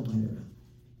something to complain about.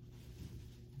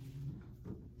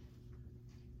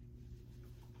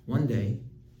 One day,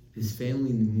 his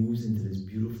family moves into this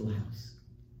beautiful house.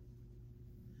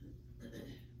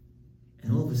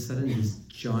 And all of a sudden, this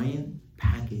giant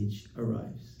package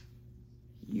arrives.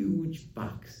 Huge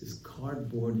box, this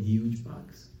cardboard huge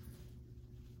box.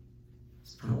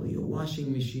 It's probably a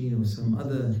washing machine or some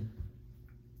other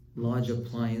large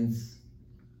appliance.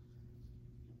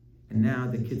 And now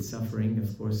the kid's suffering.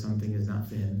 Of course, something is not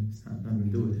for him. It's not nothing to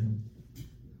do with him.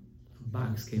 A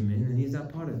box came in and he's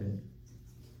not part of it.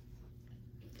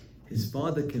 His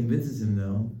father convinces him,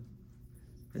 though,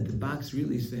 that the box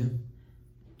really is for him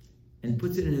and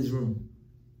puts it in his room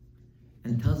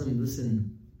and tells him,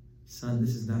 listen, son,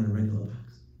 this is not a regular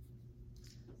box.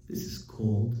 This is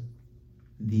called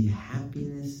the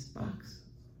Happiness Box.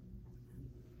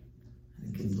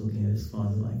 And the kid's looking at his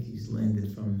father like he's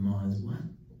landed from Mars. What?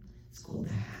 It's called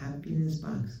the Happiness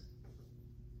Box.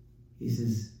 He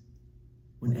says,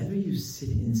 whenever you sit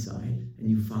inside and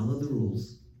you follow the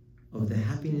rules of the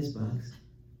Happiness Box,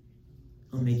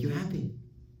 it'll make you happy.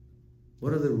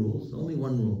 What are the rules? Only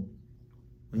one rule.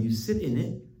 When you sit in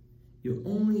it, you're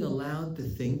only allowed to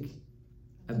think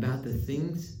about the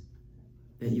things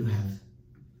that you have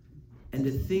and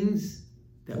the things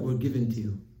that were given to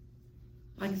you.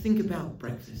 Like, think about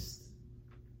breakfast,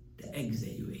 the eggs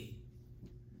that you ate.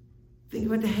 Think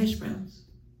about the hash browns.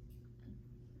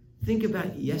 Think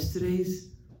about yesterday's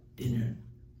dinner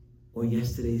or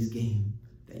yesterday's game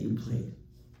that you played.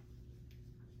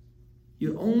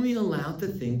 You're only allowed to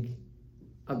think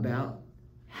about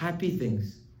happy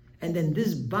things. And then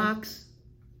this box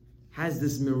has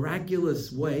this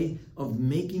miraculous way of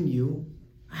making you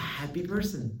a happy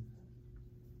person.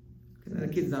 The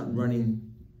kid's not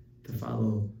running to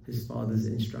follow his father's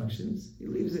instructions. He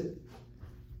leaves it.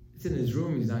 It's in his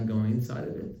room. He's not going inside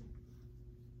of it.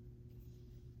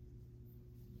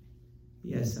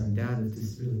 He has some doubt if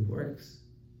this really works.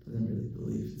 Doesn't really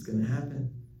believe it's going to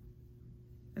happen.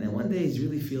 And then one day he's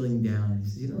really feeling down. He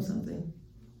says, you know something?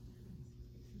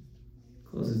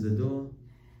 Closes the door.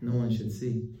 No one should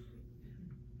see.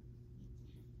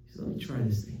 He says, let me try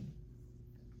this thing.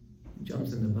 He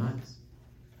jumps in the box.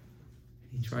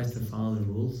 He tries to follow the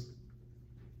rules.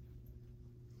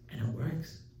 And it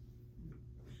works.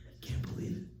 He can't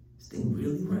believe it. This thing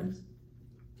really works.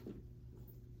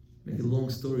 Make a long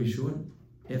story short,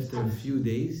 after a few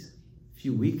days,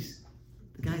 few weeks,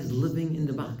 the guy's living in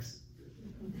the box.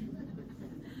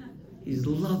 He's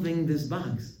loving this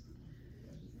box.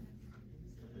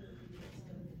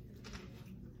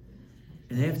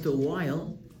 And after a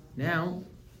while, now,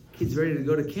 kid's ready to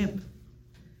go to camp.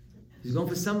 He's going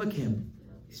for summer camp.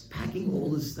 He's packing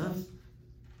all his stuff.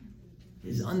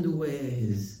 His underwear,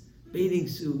 his bathing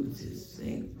suits, his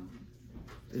thing.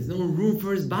 There's no room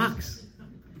for his box.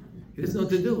 He doesn't know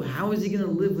what to do. How is he going to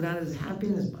live without his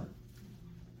happiness box?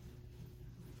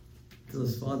 Until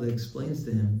his father explains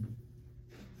to him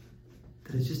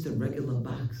that it's just a regular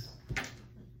box.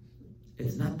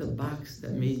 It's not the box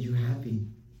that made you happy.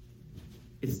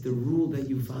 It's the rule that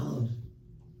you followed.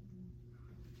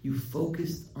 You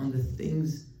focused on the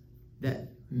things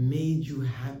that made you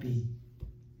happy.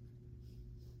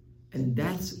 And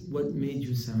that's what made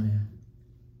you Simha.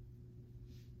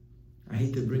 I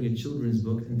hate to bring a children's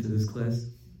book into this class,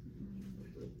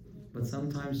 but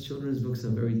sometimes children's books are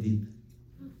very deep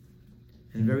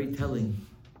and very telling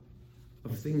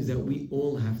of things that we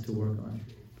all have to work on.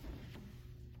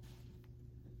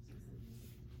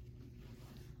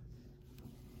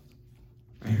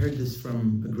 I heard this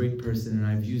from a great person, and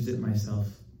I've used it myself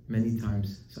many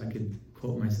times, so I could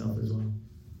quote myself as well.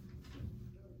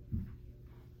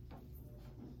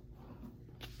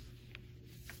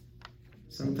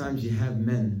 Sometimes you have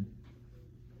men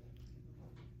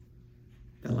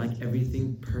that like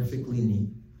everything perfectly neat.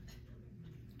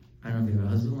 I don't know if you have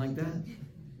a husband like that.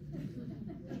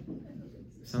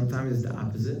 Sometimes it's the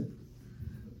opposite.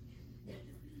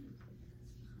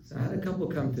 So I had a couple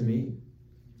come to me.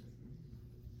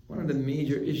 One of the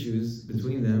major issues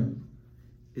between them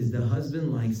is the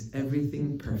husband likes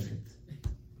everything perfect.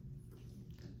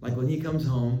 Like when he comes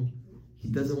home, he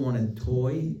doesn't want a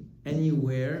toy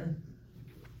anywhere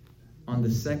on the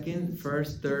second,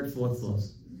 first, third, fourth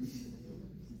floors.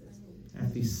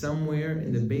 If he's somewhere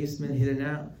in the basement, hidden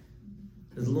out,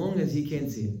 as long as he can't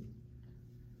see it.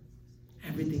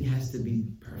 Everything has to be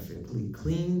perfectly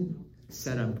clean,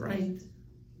 set up right.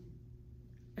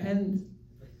 And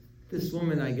this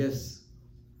woman, I guess,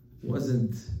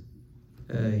 wasn't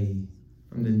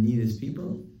from the neatest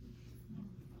people.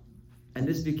 And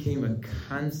this became a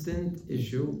constant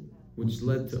issue, which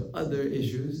led to other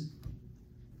issues.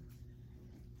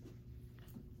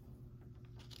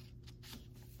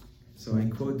 So I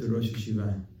quote the Rosh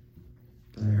Yeshiva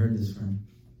that I heard this from,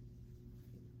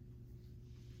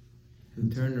 who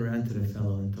turned around to the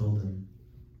fellow and told him,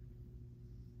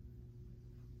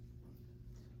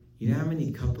 you know how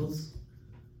many couples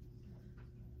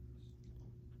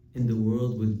in the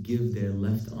world would give their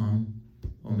left arm,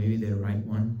 or maybe their right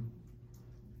one,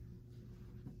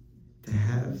 to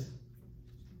have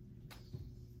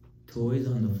toys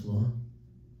on the floor?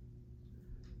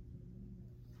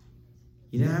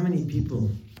 You know how many people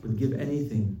would give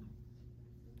anything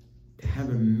to have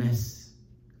a mess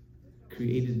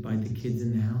created by the kids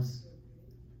in the house?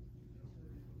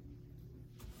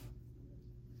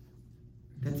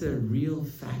 That's a real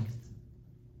fact.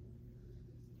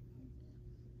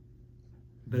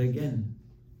 But again,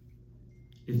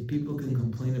 if people can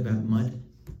complain about mud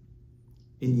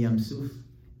in Yam Suf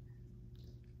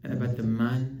and about the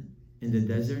man in the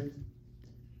desert,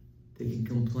 they can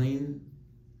complain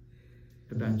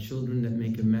about children that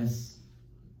make a mess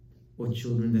or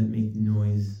children that make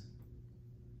noise.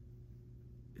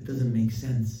 It doesn't make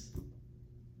sense.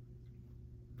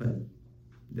 But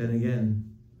then again,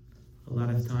 a lot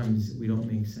of times we don't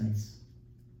make sense.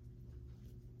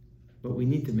 But we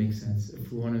need to make sense if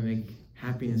we want to make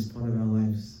happiness part of our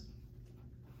lives.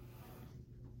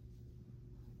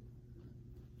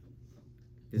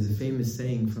 There's a famous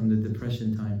saying from the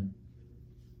Depression time,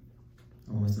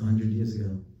 almost 100 years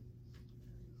ago.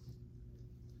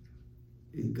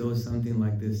 It goes something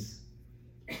like this.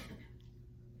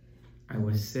 I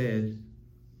was sad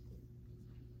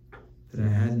that I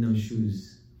had no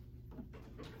shoes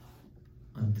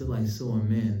until I saw a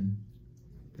man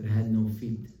that had no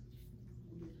feet.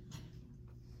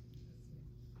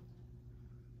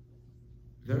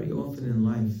 Very often in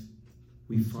life,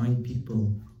 we find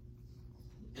people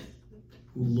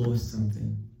who lost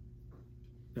something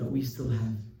that we still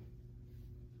have.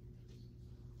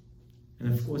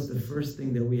 And of course, the first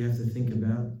thing that we have to think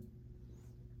about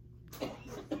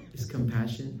is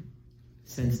compassion,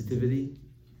 sensitivity,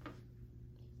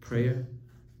 prayer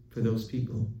for those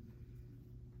people.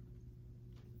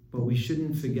 But we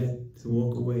shouldn't forget to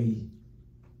walk away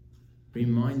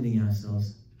reminding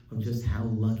ourselves of just how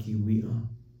lucky we are.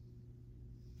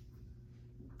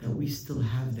 That we still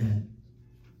have that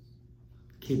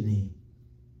kidney,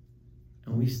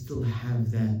 and we still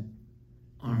have that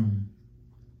arm,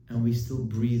 and we still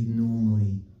breathe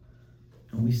normally,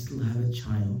 and we still have a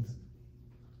child,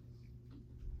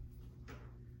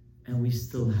 and we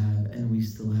still have, and we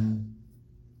still have.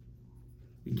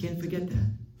 We can't forget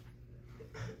that.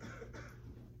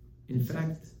 In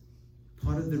fact,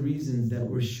 part of the reasons that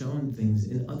we're shown things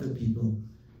in other people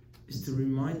is to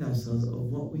remind ourselves of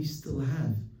what we still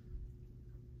have.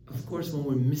 Of course, when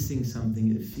we're missing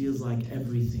something, it feels like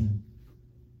everything.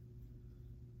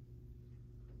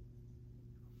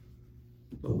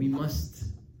 But we must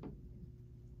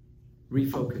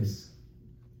refocus.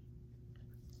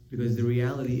 Because the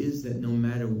reality is that no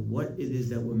matter what it is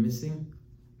that we're missing,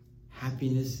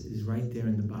 Happiness is right there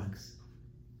in the box.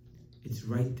 It's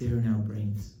right there in our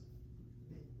brains.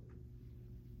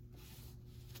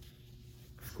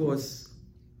 Of course,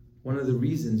 one of the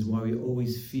reasons why we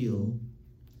always feel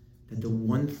that the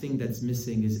one thing that's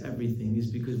missing is everything is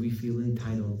because we feel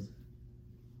entitled.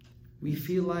 We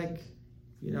feel like,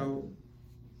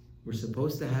 we're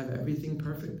supposed to have everything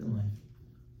perfect in life.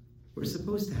 We're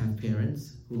supposed to have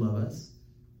parents who love us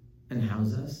and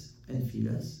house us and feed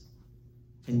us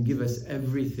and give us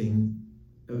everything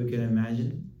that we can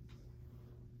imagine.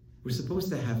 We're supposed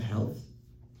to have health.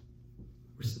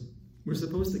 We're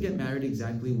supposed to get married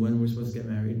exactly when we're supposed to get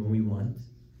married, when we want.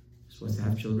 We're supposed to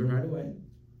have children right away,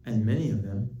 and many of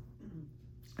them.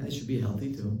 And they should be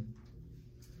healthy too.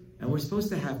 And we're supposed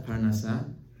to have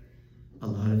parnasa, a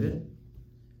lot of it.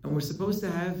 And we're supposed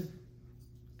to have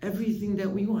everything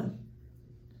that we want.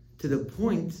 To the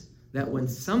point that when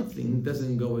something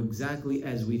doesn't go exactly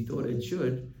as we thought it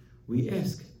should, we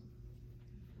ask,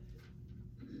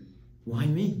 why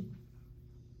me?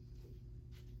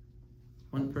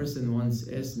 One person once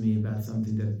asked me about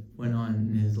something that went on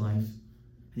in his life,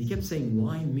 and he kept saying,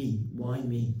 why me? Why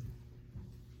me?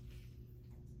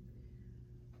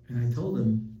 And I told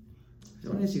him, I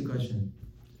want to ask you a question.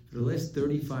 For the last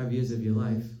 35 years of your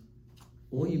life,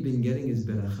 all you've been getting is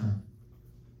beracha.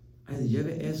 Did you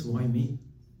ever ask, why me?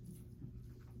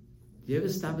 Did you ever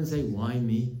stop and say, why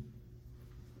me?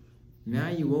 Now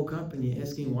you woke up and you're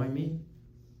asking, why me?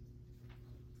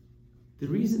 The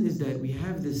reason is that we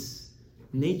have this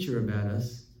nature about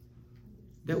us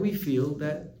that we feel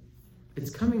that it's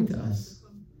coming to us.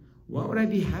 Why would I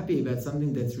be happy about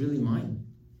something that's really mine?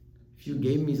 If you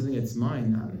gave me something that's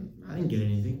mine, I didn't get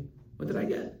anything. What did I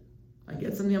get? I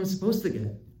get something I'm supposed to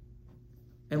get.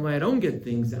 And when I don't get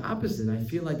things, the opposite, I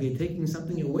feel like they're taking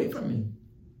something away from me.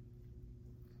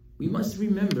 We must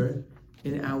remember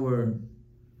in our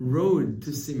road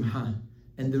to Simha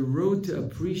and the road to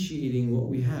appreciating what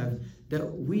we have, that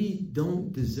we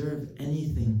don't deserve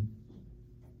anything.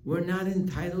 We're not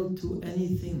entitled to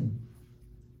anything.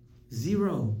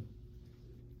 Zero.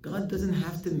 God doesn't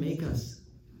have to make us.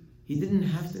 He didn't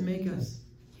have to make us.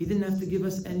 He didn't have to give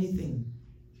us anything.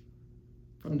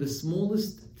 From the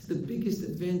smallest to the biggest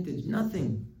advantage,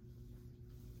 nothing.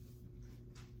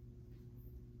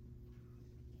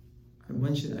 I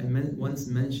once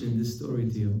mentioned this story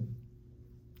to you.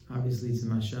 Obviously, it's a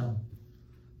mashal.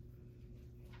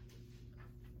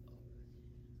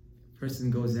 Person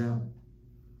goes out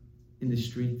in the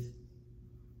street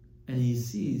and he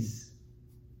sees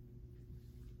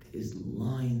this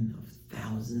line of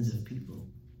thousands of people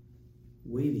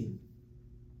waiting.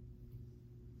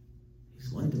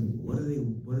 He's wondering, what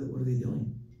are they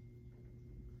doing?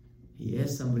 He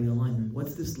asked somebody online,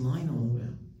 what's this line all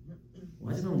about?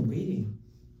 Why is everyone waiting?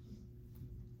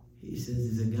 He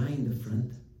says, there's a guy in the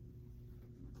front.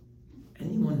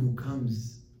 Anyone who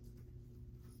comes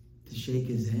to shake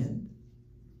his hand,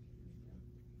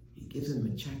 he gives him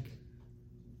a check.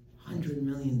 $100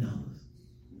 million. 100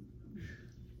 million.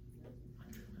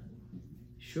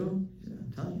 Sure?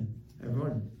 I'm telling you.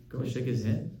 Everyone, go shake his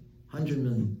hand. 100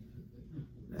 million.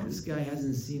 Now, this guy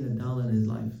hasn't seen $1 in his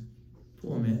life.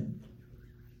 Poor man.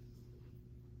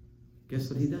 Guess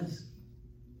what he does?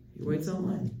 He waits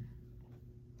online.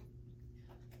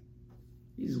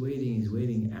 He's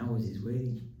waiting hours, he's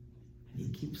waiting. And he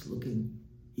keeps looking.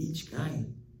 Each guy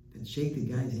that shakes the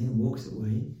guy's hand walks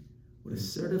away with a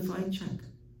certified check.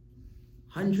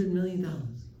 $100 million.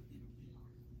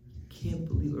 Can't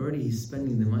believe already he's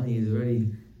spending the money.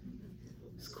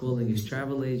 He's calling his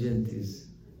travel agent, he's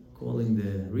calling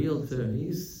the realtor.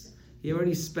 He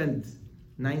already spent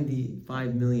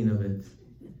 95 million of it.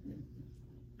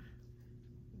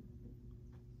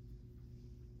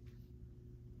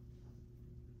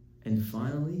 And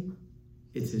finally,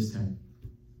 it's his turn.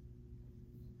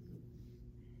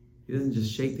 He doesn't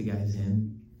just shake the guy's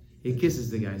hand, he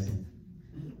kisses the guy's hand.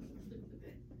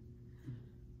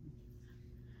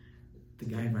 The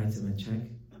guy writes him a check,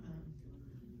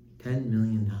 $10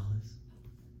 million.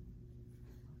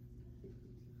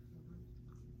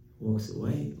 Walks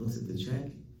away, looks at the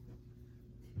check.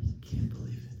 He can't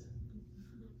believe it.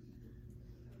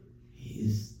 He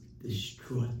is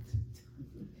distraught.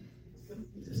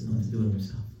 He doesn't know what to do with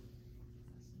himself.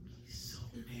 He's so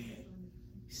mad.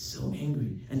 He's so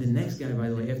angry. And the next guy, by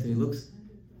the way, after he looks,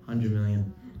 100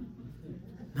 million.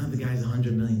 Now the guy's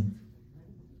 100 million.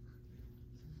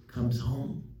 Comes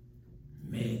home,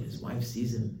 mad. His wife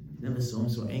sees him. Never saw him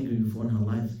so angry before in her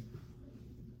life.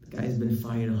 The guy's been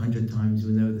fired 100 times. He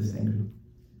was never this angry.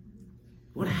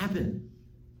 What happened?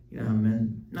 You know how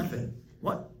men, nothing.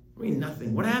 What? I mean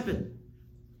nothing. What happened?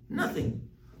 Nothing.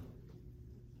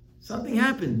 Something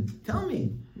happened. Tell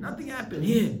me. Nothing happened.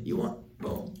 Here, you want?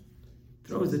 Boom.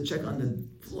 Throws the check on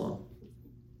the floor.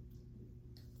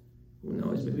 Who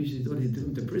knows? Maybe she thought he threw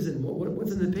him to prison.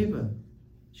 What's in the paper?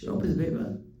 She opens the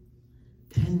paper.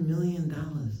 $10 million.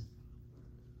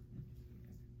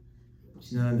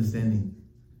 She's not understanding.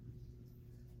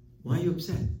 Why are you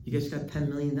upset? You guys got $10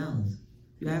 million.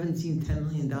 You haven't seen $10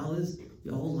 million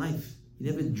your whole life. You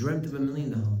never dreamt of $1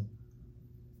 million.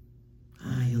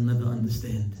 You'll never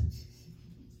understand.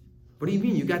 What do you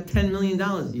mean? You got $10 million.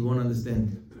 You won't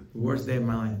understand. The worst day of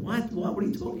my life. What? What are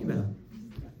you talking about?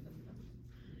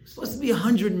 It's supposed to be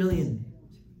 100 million.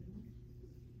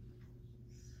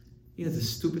 You know, it's a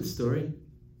stupid story.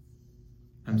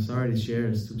 I'm sorry to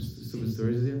share stupid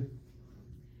stories with you.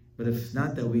 But if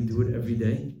not that we do it every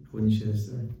day, I wouldn't share a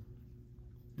story.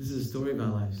 This is a story of our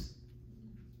lives.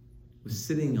 We're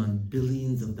sitting on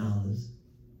billions of dollars.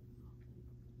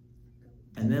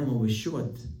 And then when we're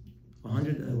short,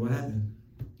 100, what happened?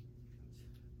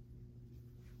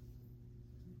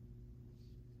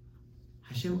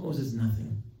 Hashem owes us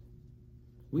nothing.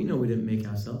 We know we didn't make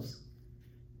ourselves.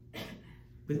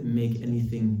 We didn't make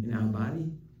anything in our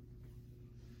body.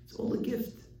 It's all a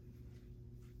gift.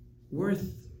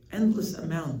 Worth endless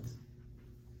amount.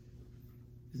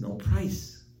 There's no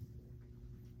price.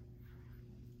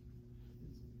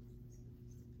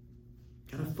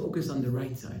 Gotta focus on the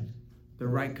right side, the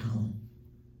right column.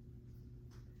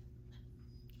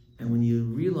 And when you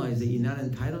realize that you're not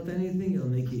entitled to anything, it'll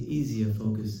make it easier to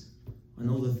focus on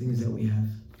all the things that we have.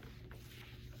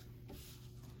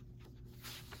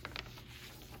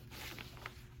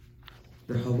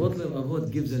 The Chavot Levavot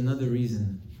gives another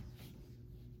reason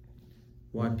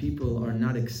why people are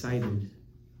not excited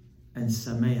and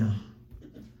sameach,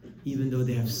 even though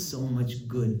they have so much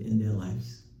good in their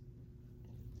lives.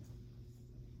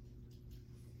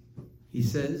 He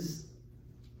says,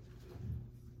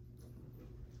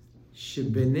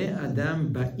 Shebnei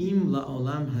Adam ba'im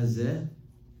la'olam hazeh,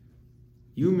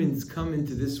 humans come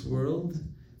into this world,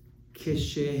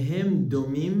 keshehem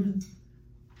domim,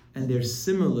 and they're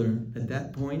similar at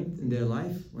that point in their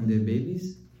life, when they're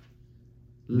babies,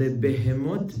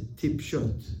 lebehemot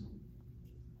tipshot,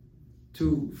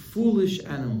 to foolish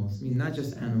animals. I mean, not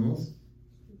just animals,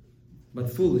 but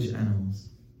foolish animals.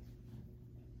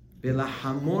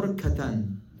 Velahamor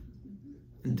katan,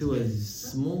 and to a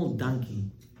small donkey,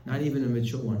 not even a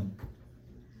mature one.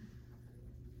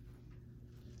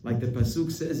 Like the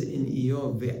pasuk says in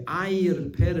Iyov,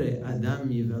 ve'ayir pere adam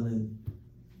yiveled,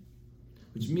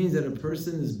 which means that a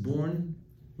person is born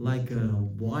like a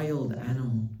wild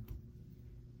animal.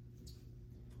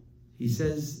 He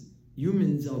says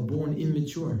humans are born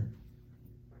immature.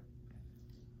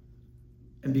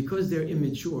 And because they're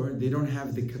immature, they don't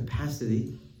have the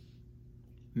capacity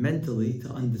mentally to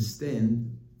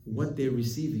understand what they're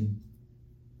receiving.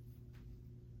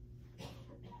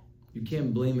 You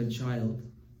can't blame a child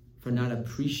for not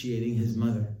appreciating his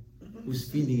mother, who's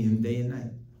feeding him day and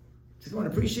night. Say, come on,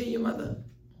 appreciate your mother.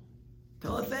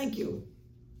 Tell her thank you. You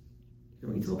know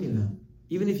what are you talking about?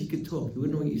 Even if you could talk, you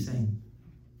wouldn't know what you're saying.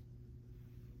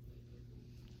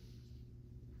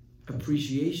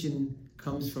 Appreciation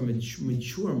comes from a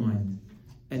mature mind,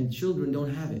 and children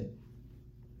don't have it.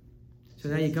 So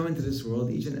now you come into this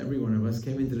world, each and every one of us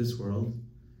came into this world,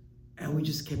 and we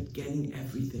just kept getting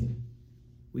everything.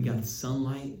 We got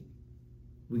sunlight,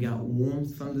 we got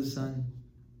warmth from the sun,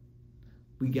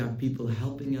 we got people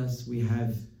helping us, we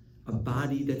have a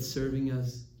body that's serving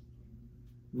us,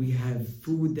 we have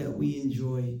food that we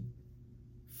enjoy,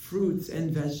 fruits and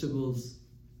vegetables,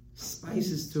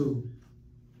 spices too.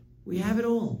 We have it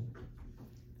all.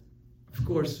 Of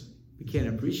course, we can't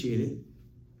appreciate it.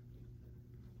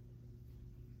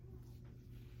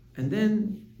 And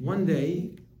then one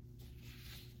day,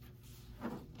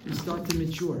 we start to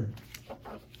mature.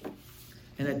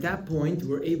 And at that point,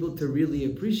 we're able to really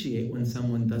appreciate when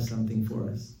someone does something for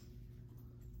us.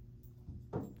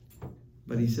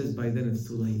 But he says by then it's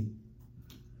too late.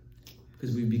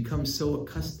 Because we become so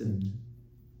accustomed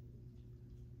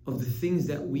of the things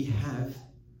that we have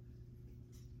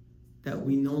that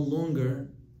we no longer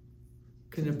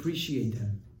can appreciate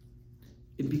them.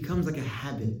 It becomes like a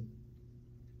habit.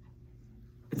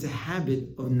 It's a habit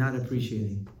of not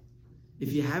appreciating.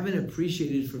 If you haven't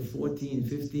appreciated for 14,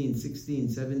 15, 16,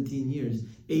 17 years,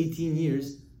 18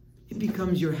 years, it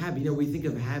becomes your habit. You know, we think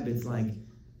of habits like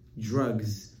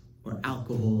drugs or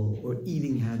alcohol or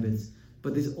eating habits,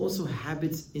 but there's also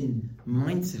habits in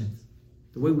mindset,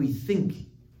 the way we think.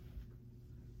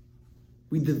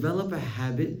 We develop a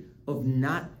habit of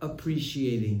not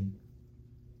appreciating,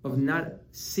 of not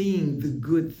seeing the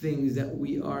good things that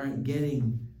we are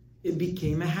getting it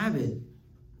became a habit.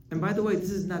 And by the way,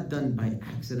 this is not done by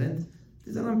accident. This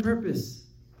is done on purpose.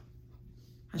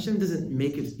 Hashem doesn't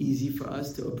make it easy for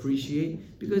us to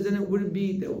appreciate, because then it wouldn't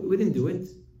be that we didn't do it,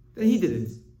 then He did it.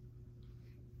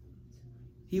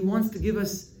 He wants to give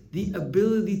us the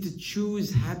ability to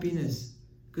choose happiness,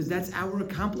 because that's our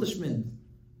accomplishment.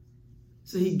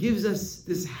 So He gives us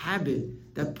this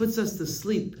habit that puts us to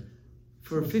sleep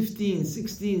for 15,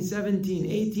 16, 17,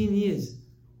 18 years.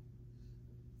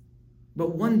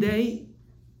 But one day,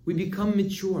 we become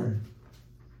mature.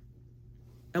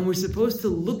 And we're supposed to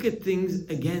look at things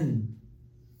again,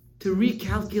 to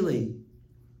recalculate,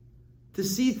 to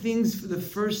see things for the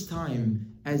first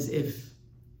time as if.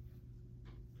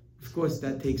 Of course,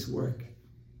 that takes work,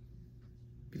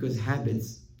 because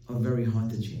habits are very hard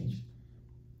to change.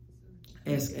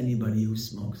 Ask anybody who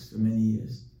smokes for many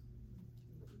years.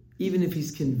 Even if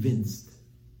he's convinced,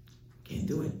 can't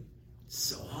do it. It's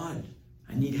so hard.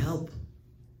 I need help.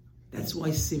 That's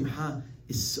why Simha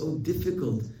is so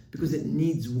difficult, because it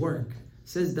needs work.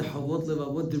 Says the Havot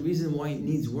Levavot, the reason why it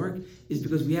needs work is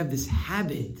because we have this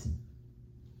habit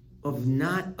of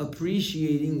not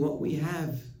appreciating what we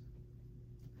have.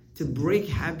 To break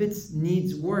habits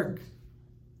needs work.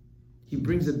 He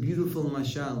brings a beautiful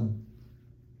mashal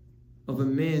of a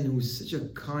man who was such a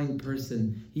kind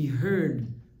person. He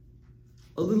heard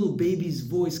a little baby's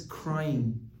voice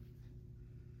crying,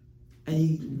 and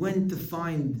he went to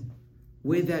find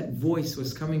where that voice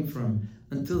was coming from,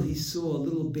 until he saw a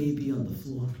little baby on the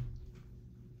floor,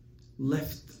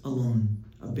 left alone,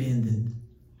 abandoned.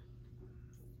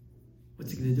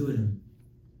 What's he going to do with him?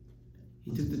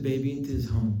 He took the baby into his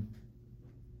home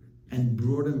and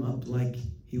brought him up like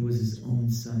he was his own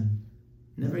son,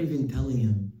 never even telling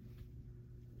him.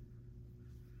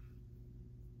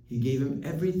 He gave him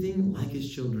everything like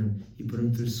his children. He put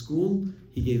him through school,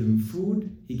 he gave him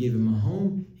food, he gave him a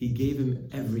home, he gave him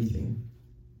everything.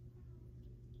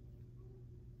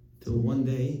 Till one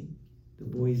day, the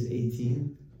boy is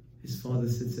 18, his father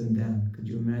sits him down. Could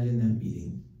you imagine that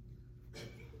meeting?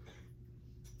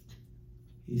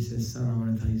 He says, son, I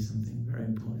want to tell you something very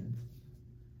important.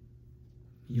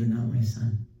 You're not my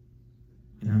son,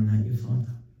 and I'm not your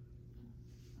father.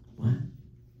 What?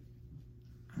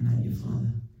 I'm not your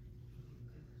father.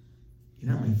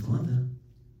 You're not my father?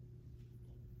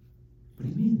 What do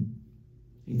you mean?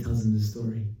 He tells him the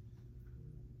story.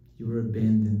 You were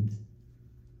abandoned.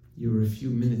 You were a few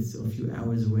minutes or a few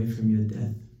hours away from your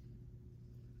death.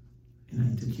 And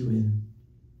I took you in.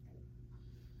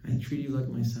 I treat you like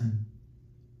my son.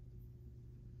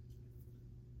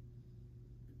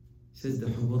 Says the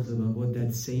Havot Levavot,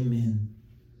 that same man,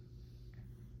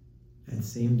 that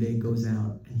same day goes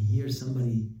out and he hears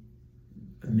somebody,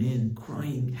 a man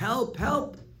crying, help,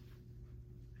 help!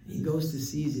 And he goes to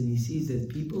seize, and he sees that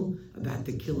people are about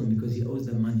to kill him because he owes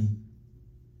them money.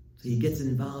 So he gets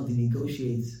involved, he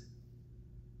negotiates,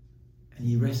 and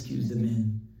he rescues the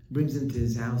man, brings him to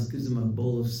his house, gives him a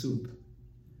bowl of soup.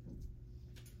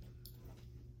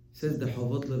 Says the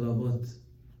Havot Levavot,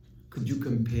 could you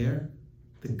compare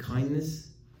the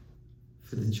kindness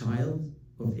for the child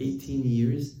of 18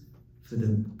 years, for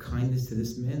the kindness to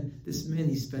this man? This man,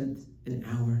 he spent an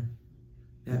hour.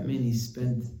 That man, he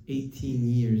spent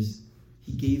 18 years.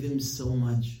 He gave him so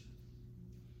much.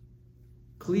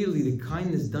 Clearly, the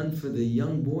kindness done for the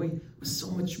young boy was so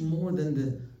much more than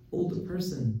the older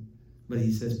person. But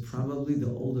he says probably the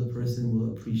older person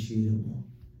will appreciate it more,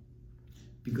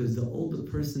 because the older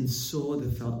person saw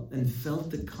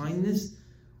felt the kindness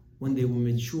when they were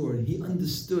mature. He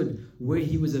understood where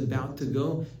he was about to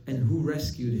go and who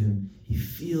rescued him. He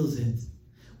feels it.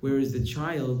 Whereas the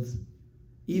child,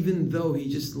 even though he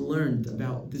just learned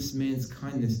about this man's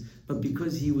kindness, but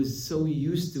because he was so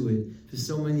used to it for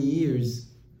so many years,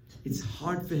 it's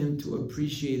hard for him to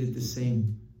appreciate it the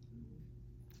same,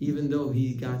 even though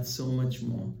he got so much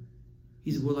more.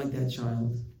 He's more like that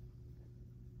child.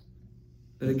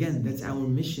 But again, that's our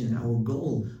mission, our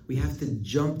goal. We have to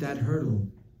jump that hurdle.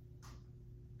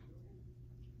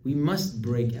 We must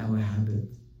break our habit.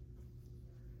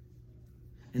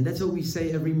 And that's what we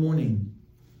say every morning.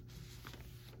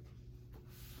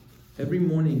 Every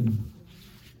morning,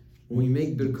 when we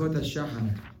make Birkot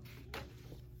HaShahar,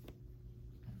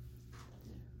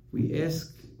 we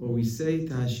ask, or we say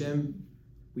to Hashem,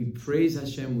 we praise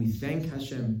Hashem, we thank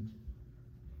Hashem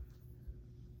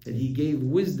that He gave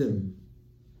wisdom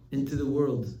into the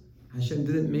world. Hashem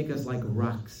didn't make us like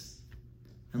rocks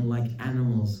and like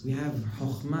animals. We have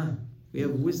chokhmah, we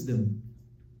have wisdom.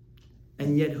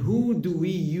 And yet who do we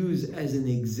use as an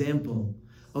example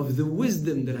of the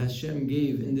wisdom that Hashem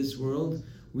gave in this world?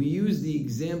 We use the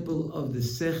example of the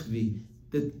sechvi,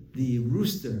 the the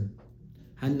rooster,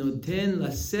 hanoten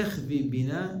lasechvi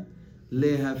bina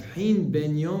lehavhin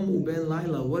ben yom uben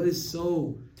laila. What is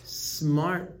so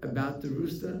smart about the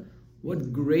rooster?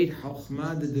 What great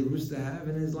chokhmah did the rooster have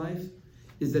in his life?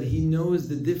 Is that he knows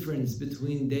the difference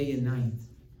between day and night.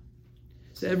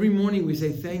 So every morning we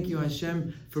say, thank you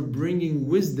Hashem for bringing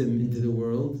wisdom into the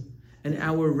world. And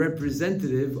our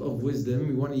representative of wisdom,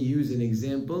 we want to use an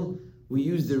example. We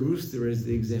use the rooster as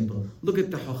the example. Look at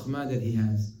the chokhmah that he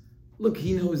has. Look,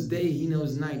 he knows day, he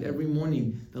knows night. Every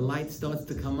morning the light starts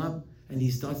to come up and he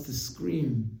starts to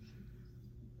scream.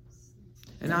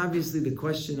 And obviously the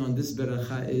question on this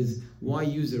beracha is, why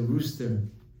use a rooster?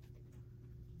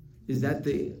 Is that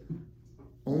the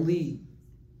only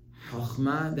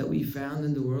chokhmah that we found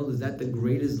in the world? Is that the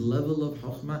greatest level of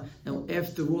chokhmah? Now,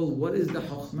 after all, what is the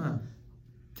chokhmah?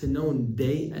 To know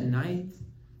day and night?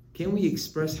 Can we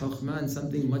express chokhmah in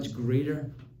something much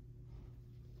greater?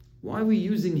 Why are we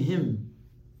using him?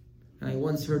 And I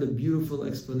once heard a beautiful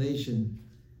explanation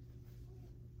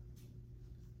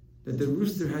that the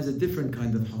rooster has a different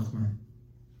kind of chokhmah.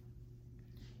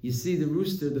 You see, the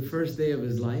rooster, the first day of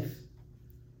his life,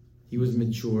 he was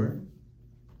mature.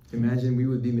 Imagine we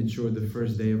would be mature the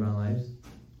first day of our lives.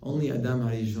 Only Adam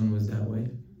HaRishon was that way.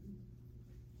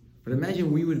 But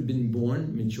imagine we would have been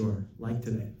born mature, like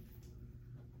today.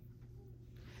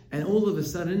 And all of a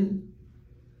sudden,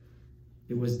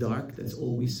 it was dark. That's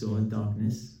all we saw,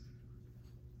 darkness.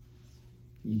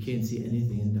 You can't see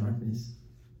anything in darkness.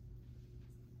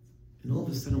 And all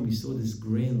of a sudden, we saw this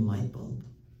grand light bulb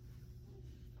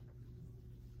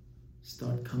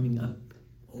start coming up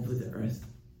over the earth.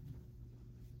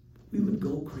 We would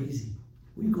go crazy.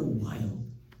 We'd go wild.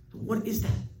 What is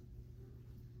that?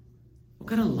 What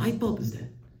kind of light bulb is that?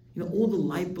 You know, all the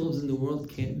light bulbs in the world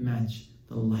can't match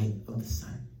the light of the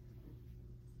sun.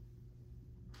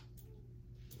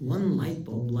 One light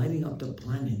bulb lighting up the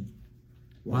planet,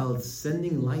 while it's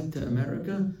sending light to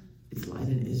America, it's light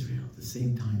in Israel at the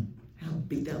same time. How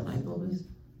big that light bulb is?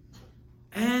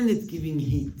 And it's giving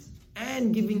heat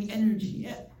and giving energy.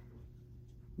 Yeah.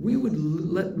 We would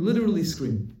literally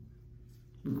scream.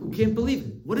 We can't believe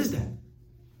it. What is that?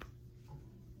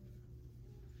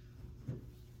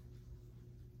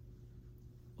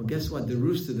 Well, guess what? The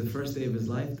rooster, the first day of his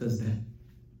life, does that.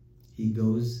 He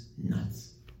goes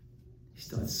nuts. He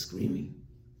starts screaming.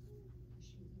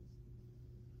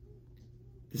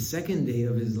 The second day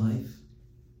of his life,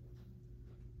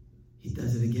 he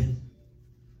does it again.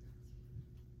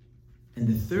 And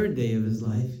the third day of his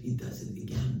life, he does it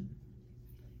again.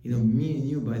 You know, me and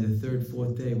you, by the third,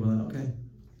 fourth day, we're like, okay.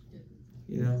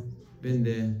 You know, been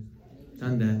there,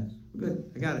 done that.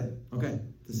 Good, I got it. Okay,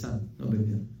 the sun, no big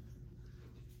deal.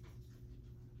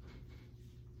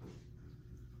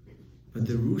 But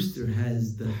the rooster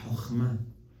has the chokhmah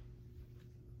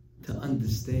to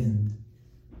understand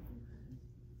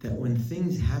that when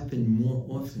things happen more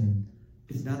often,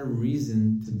 it's not a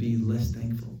reason to be less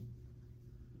thankful.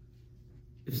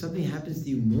 If something happens to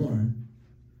you more,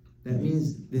 that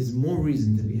means there's more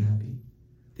reason to be happy.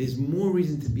 There's more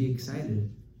reason to be excited.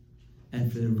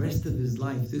 And for the rest of his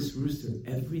life, this rooster,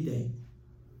 every day,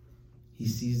 he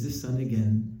sees the sun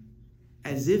again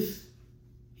as if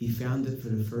he found it for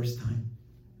the first time.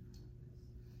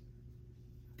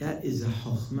 That is a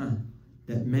chokhmah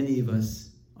that many of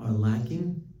us are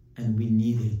lacking, and we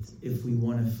need it if we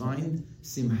want to find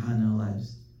Simha in our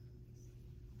lives.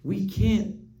 We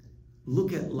can't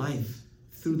look at life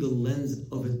through the lens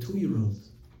of a 2-year-old.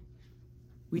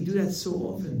 We do that so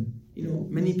often. You know,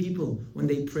 many people, when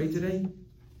they pray today,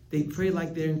 they pray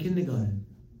like they're in kindergarten.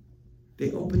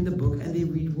 They open the book and they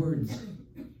read words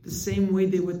the same way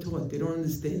they were taught. They don't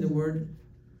understand the word.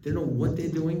 They don't know what they're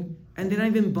doing. And they're not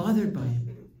even bothered by it.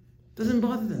 It doesn't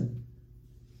bother them.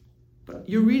 But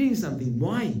you're reading something.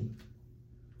 Why?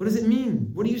 What does it mean?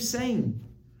 What are you saying?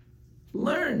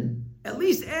 Learn. At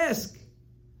least ask.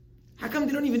 How come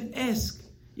they don't even ask?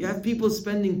 You have people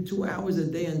spending 2 hours a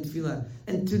day on tefillah,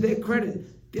 and to their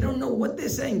credit, they don't know what they're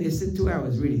saying. They sit 2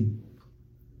 hours reading.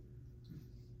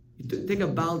 You take a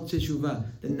Baal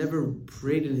Teshuvah that never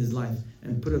prayed in his life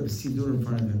and put a siddur in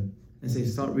front of him and say,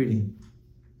 start reading.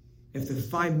 After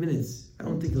 5 minutes, I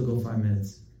don't think he'll go 5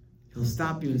 minutes. He'll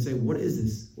stop you and say, what is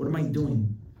this? What am I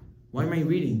doing? Why am I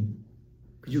reading?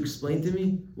 Could you explain to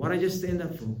me? What did I just stand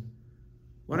up for?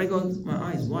 Why did I go into my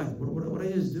eyes? Why? What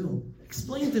did I just do?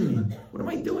 Explain to me. What am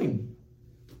I doing?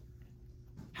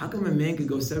 How come a man could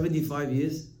go 75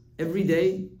 years, every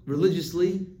day,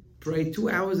 religiously, pray 2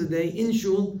 hours a day in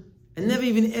shul, and never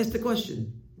even ask the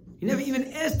question? He never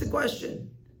even asked the question.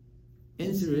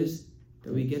 Answer is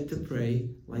that we get to pray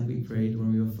like we prayed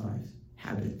when we were 5.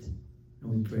 Habit.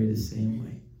 And we pray the same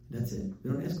way. That's it. We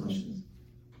don't ask questions.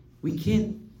 We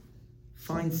can't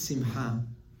find simha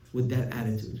with that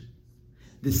attitude.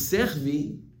 The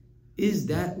sechvi is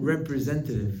that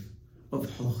representative of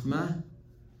chokhmah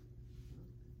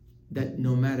that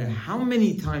no matter how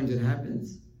many times it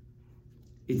happens,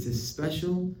 it's as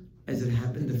special as it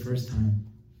happened the first time.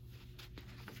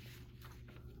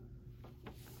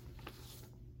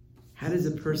 How does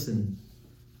a person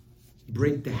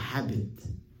break the habit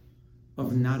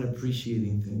of not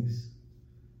appreciating things?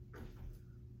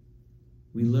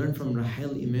 We learn from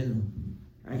Rahel Imenu.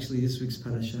 Actually, this week's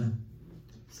parasha,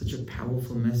 such a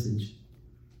powerful message.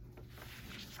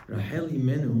 Rahel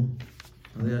Imenu,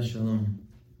 Alei Shalom,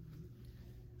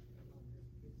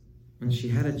 when she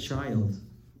had a child,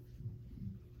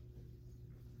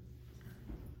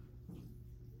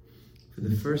 for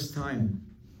the first time,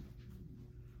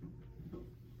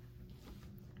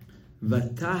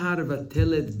 Vatahar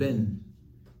vateled ben,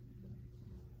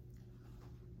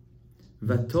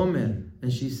 Vatomer,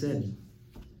 and she said,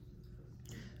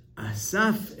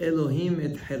 Asaf Elohim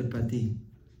et herpati.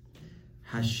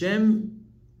 Hashem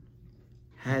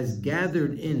has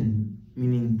gathered in,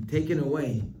 meaning taken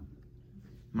away,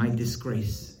 my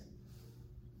disgrace.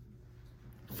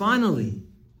 Finally,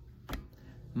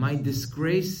 my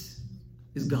disgrace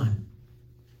is gone.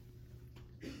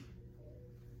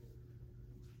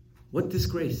 What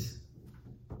disgrace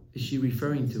is she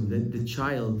referring to? That the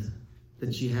child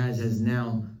that she has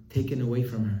now taken away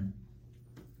from her.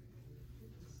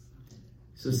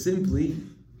 So simply,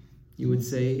 you would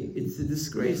say, it's the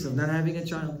disgrace of not having a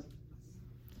child.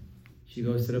 She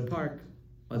goes to the park,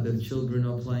 other children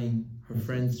are playing, her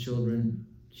friends' children,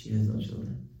 she has no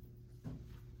children.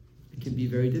 It can be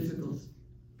very difficult.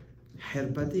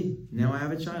 Herpati, now I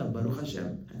have a child, Baruch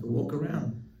Hashem. I can walk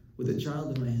around with a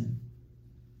child in my hand.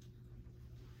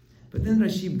 But then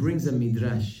Rashi brings a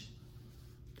midrash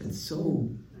that's so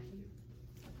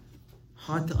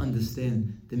hard to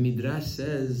understand. The midrash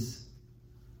says,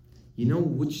 you know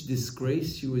which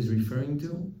disgrace she was referring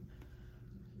to?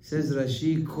 Says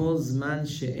Rashi, Kol zman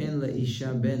she'en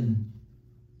la'isha ben.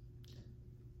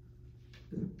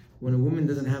 When a woman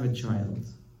doesn't have a child,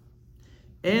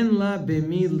 en la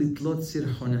bemi litlot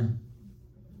sirchona.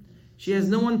 She has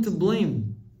no one to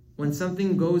blame when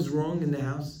something goes wrong in the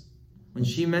house. When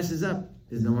she messes up,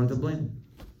 there's no one to blame.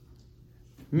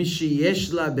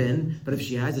 Mishiyesh la ben, but if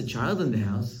she has a child in the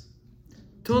house,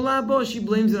 tola bo, she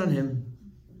blames it on him.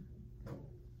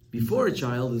 Before a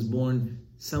child is born,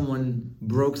 someone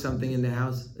broke something in the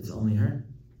house, it's only her.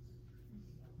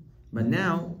 But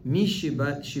now,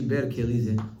 mishibat shiber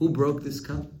kelize, who broke this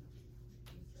cup?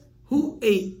 Who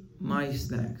ate my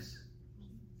snacks?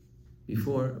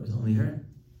 Before, it was only her.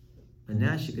 But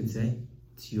now she could say,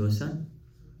 it's your son.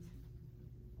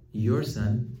 Your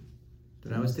son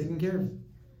that I was taking care of.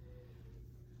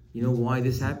 You know why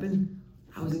this happened?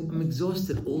 I'm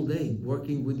exhausted all day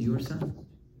working with your son.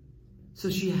 So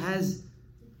she has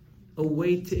a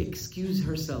way to excuse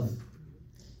herself.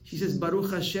 She says,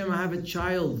 Baruch Hashem, I have a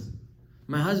child.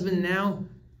 My husband now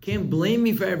can't blame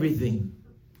me for everything.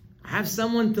 I have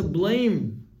someone to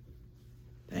blame.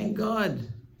 Thank God.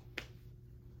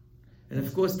 And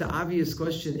of course, the obvious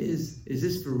question is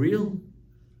this for real?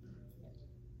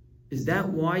 Is that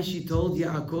why she told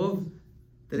Yaakov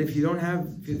that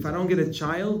if I don't get a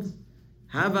child,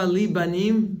 have ali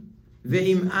banim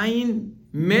ve'im ayin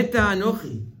meta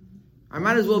anochi. I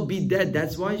might as well be dead.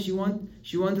 That's why she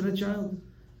wanted a child.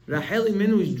 Rahel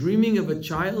Imenu is dreaming of a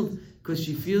child because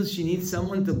she feels she needs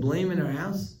someone to blame in her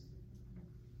house.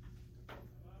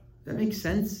 That makes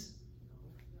sense.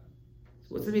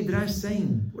 So what's the Midrash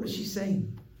saying? What is she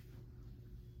saying?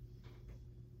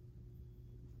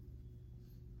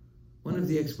 One of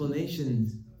the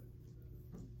explanations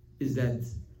is that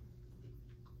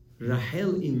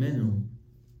Rahel Imenu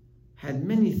had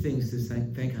many things to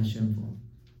thank Hashem for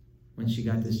when she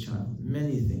got this child.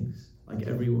 Many things, like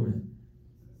every woman.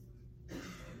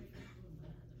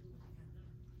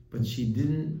 But she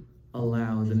didn't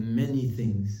allow the many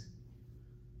things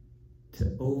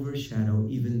to overshadow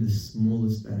even the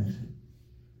smallest benefit.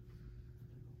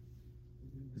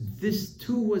 This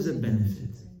too was a benefit.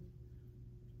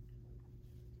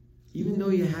 Even though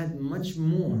you had much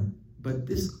more, but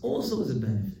this also is a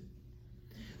benefit.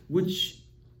 Which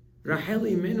Rahel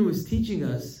Imenu is teaching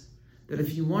us that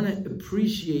if you want to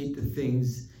appreciate the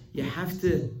things, you have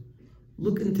to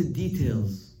look into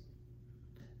details.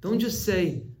 Don't just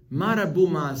say, Marabu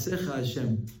ma'asecha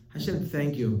Hashem. Hashem,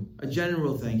 thank you. A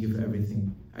general thank you for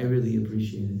everything. I really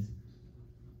appreciate it.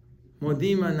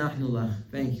 Modima nahnu lach.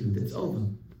 Thank you. That's over.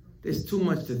 There's too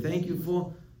much to thank you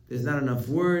for. There's not enough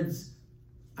words.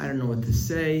 I don't know what to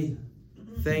say.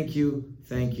 Thank you,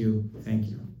 thank you, thank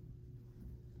you.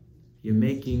 You're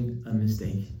making a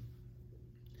mistake.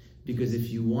 Because if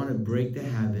you want to break the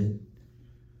habit,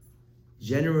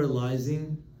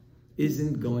 generalizing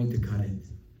isn't going to cut it.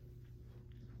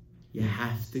 You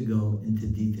have to go into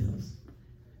details.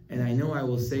 And I know I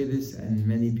will say this and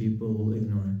many people will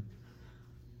ignore it.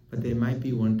 But there might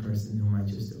be one person who might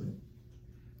just do it.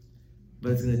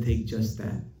 But it's going to take just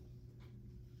that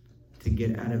to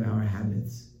get out of our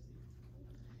habits.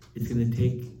 It's going to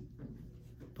take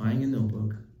buying a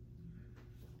notebook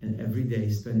and every day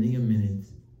spending a minute,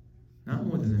 not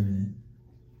more than a minute,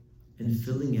 and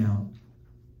filling out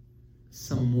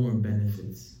some more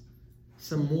benefits,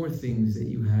 some more things that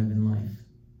you have in life.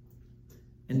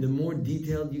 And the more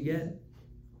detailed you get,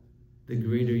 the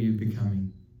greater you're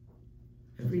becoming.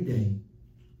 Every day,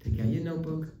 take out your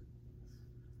notebook,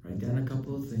 write down a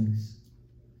couple of things.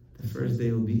 The first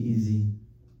day will be easy.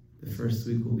 The first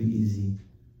week will be easy.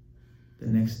 The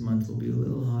next month will be a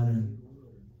little harder.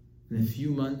 In a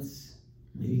few months,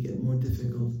 maybe get more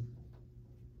difficult.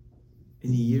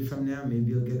 In a year from now,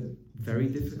 maybe it'll get very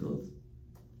difficult.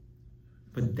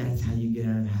 But that's how you get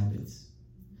out of habits.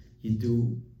 You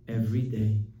do every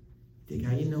day. Take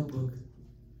out your notebook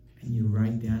and you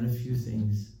write down a few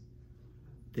things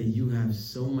that you have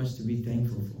so much to be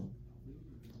thankful for.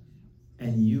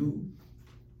 And you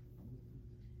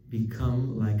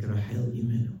become like Rahel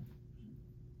Imenu.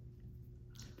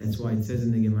 That's why it says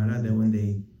in the Gemara that when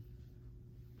they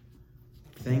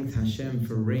thanked Hashem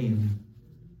for rain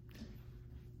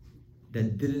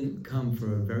that didn't come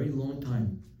for a very long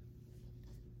time,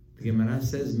 the Gemara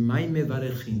says, "Mai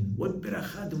mevarechin." What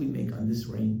beracha do we make on this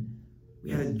rain? We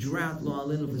had a drought, lo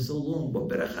alenu, for so long. What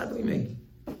beracha do we make?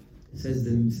 Says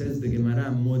the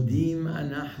Gemara, "Modim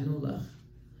anachnu lach."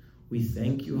 We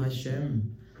thank you,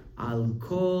 Hashem, al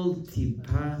kol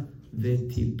tipa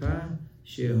vetipa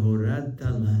shehoradta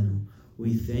lanu.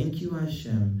 We thank you,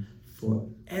 Hashem, for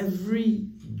every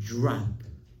drop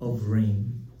of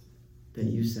rain that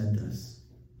you sent us.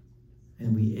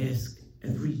 And we ask,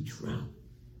 every drop.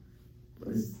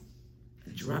 What does a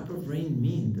drop of rain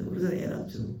mean? What does that add up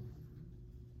to?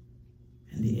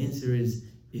 And the answer is,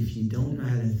 if you don't know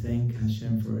how to thank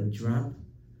Hashem for a drop,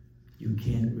 you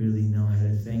can't really know how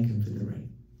to thank Him for the rain.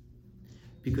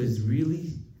 Because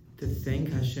really, to thank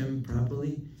Hashem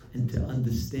properly and to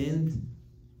understand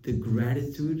the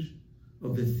gratitude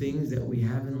of the things that we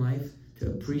have in life,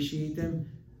 to appreciate them,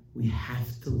 we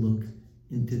have to look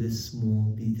into the small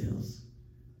details.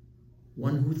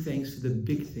 One who thanks for the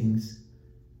big things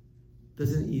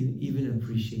doesn't even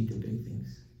appreciate the big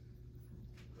things.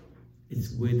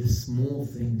 It's where the small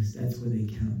things, that's where they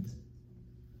count.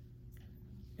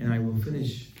 And I will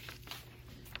finish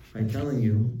by telling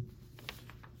you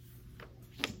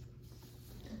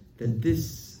that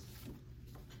these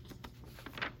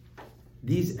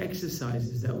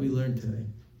exercises that we learned today,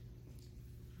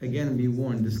 again, be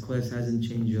warned, this class hasn't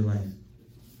changed your life.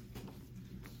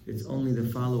 It's only the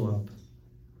follow-up.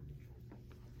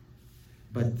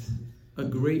 But a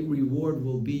great reward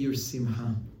will be your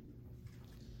Simha.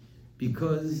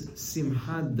 Because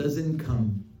Simha doesn't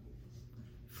come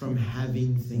from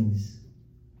having things.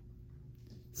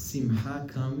 Simha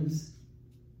comes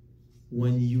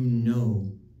when you know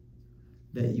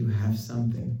that you have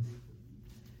something.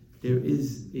 There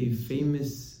is a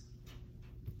famous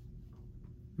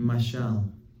mashal.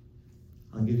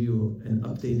 I'll give you an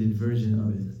updated version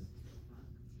of it.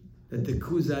 That the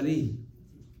Kuzari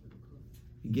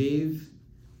gave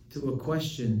to a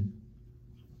question.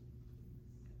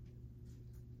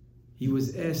 He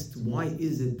was asked, why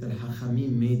is it that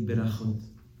Hachamim made berachot?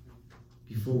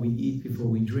 Before we eat, before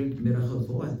we drink, berachot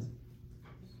for what?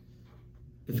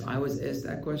 If I was asked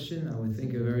that question, I would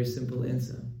think a very simple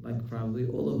answer, like probably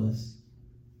all of us.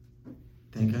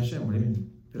 Thank Hashem, what do you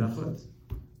mean? Berachot.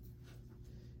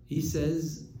 He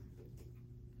says,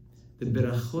 the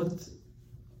berachot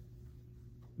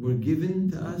were given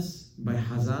to us by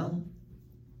Hazal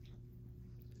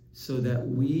so that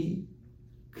we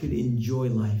could enjoy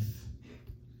life.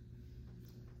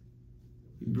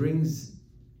 He brings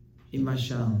a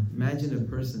mashal. Imagine a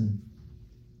person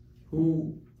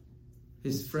who,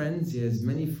 his friends, he has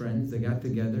many friends, they got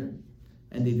together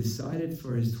and they decided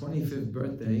for his 25th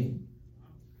birthday,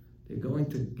 they're going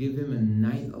to give him a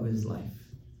night of his life.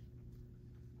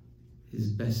 His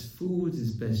best foods,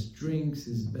 his best drinks,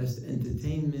 his best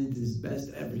entertainment, his best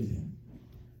everything.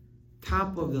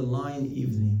 Top of the line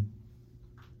evening.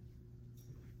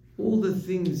 All the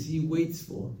things he waits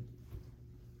for.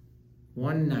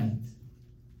 One night.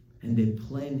 And they're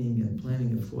planning and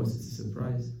planning, of course, it's a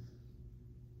surprise.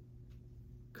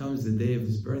 Comes the day of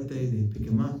his birthday, they pick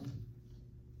him up.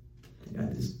 They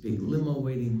got this big limo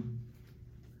waiting.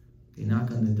 They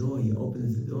knock on the door. He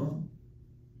opens the door.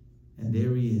 And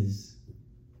there he is.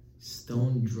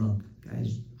 Stone drunk.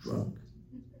 Guy's drunk.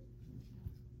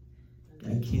 Guy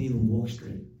can't even walk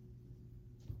straight.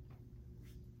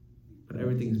 But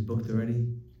everything's booked already.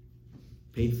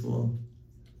 Paid for.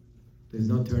 There's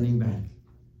no turning back.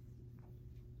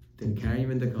 They carry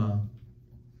him in the car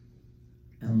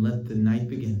and let the night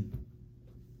begin.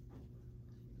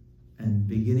 And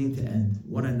beginning to end,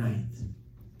 what a night.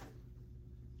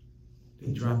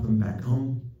 They drop him back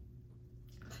home.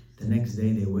 The next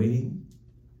day they're waiting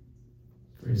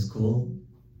for his call.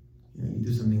 You know, you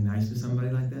do something nice for somebody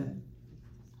like that.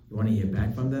 You want to hear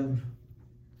back from them?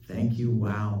 Thank you,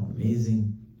 wow,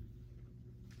 amazing.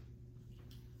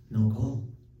 No call.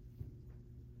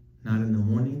 Not in the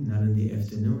morning, not in the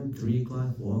afternoon, 3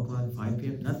 o'clock, 4 o'clock, 5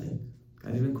 p.m., nothing.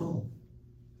 God didn't even call.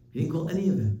 He didn't call any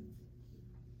of them.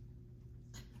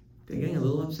 They're getting a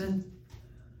little upset.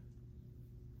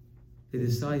 They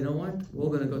decide, you know what? We're all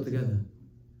going to go together.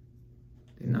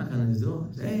 They knock on his door.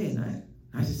 Say, hey,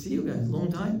 nice to see you guys. Long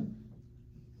time.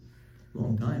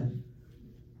 Long time.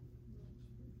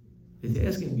 They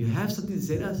ask him, you have something to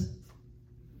say to us?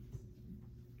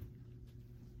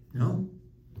 No?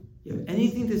 You have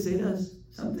anything to say to us?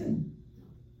 Something?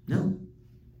 No.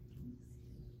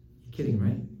 You're kidding,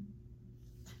 right?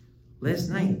 Last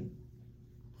night.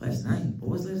 What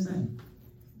was last night?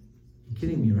 You're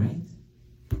kidding me, right?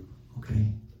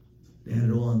 Okay. They had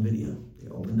it all on video. They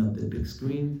opened up the big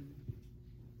screen,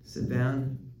 sit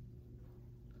down.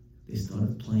 They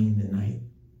started playing the night.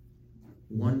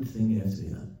 One thing after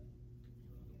the other.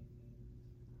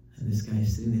 And this guy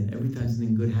is sitting there, and every time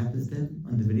something good happens to him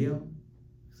on the video,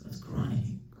 he starts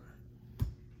crying.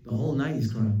 The whole night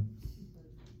he's crying.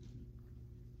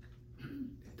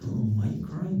 They told him, why are you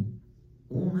crying?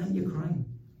 All night you're crying.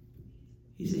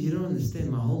 He says, you don't understand.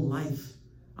 My whole life,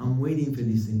 I'm waiting for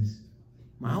these things.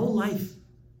 My whole life,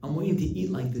 I'm waiting to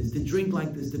eat like this, to drink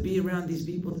like this, to be around these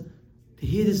people, to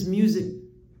hear this music.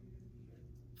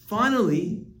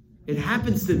 Finally, it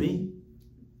happens to me,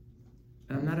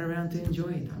 and I'm not around to enjoy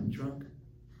it. I'm drunk.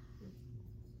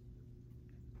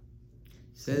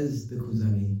 Says the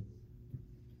Kuzari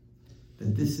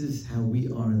that this is how we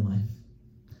are in life.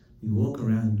 We walk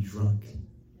around drunk,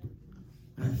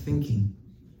 not thinking.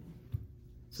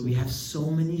 So we have so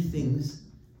many things,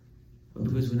 but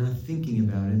because we're not thinking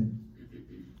about it,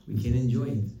 we can't enjoy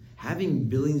it. Having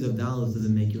billions of dollars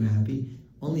doesn't make you happy,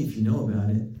 only if you know about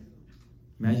it.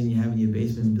 Imagine you have in your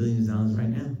basement billions of dollars right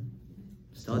now.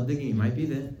 Start digging, it might be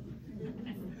there.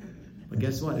 But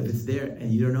guess what? If it's there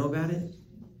and you don't know about it,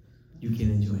 you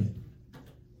can't enjoy it.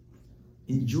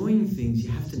 Enjoying things,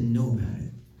 you have to know about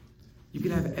it. You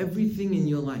can have everything in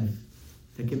your life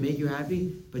that can make you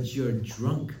happy, but you're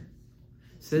drunk.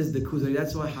 Says the Kuzari.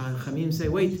 That's why Chamim say,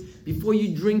 wait, before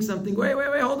you drink something, wait,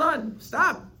 hold on.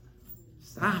 Stop.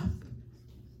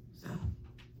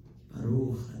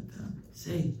 Baruch Atah.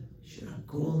 Say,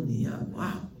 Shirakol Niyah.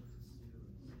 Wow.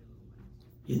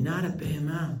 You're not a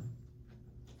behemah.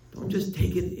 Don't just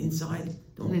take it inside.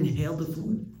 Don't inhale the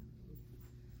food.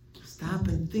 Stop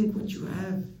and think what you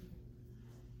have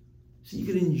so you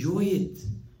can enjoy it.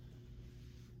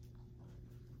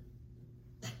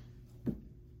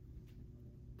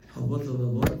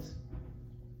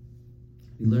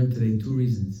 We learned today 2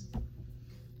 reasons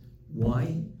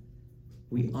why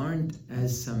we aren't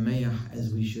as sameach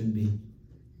as we should be.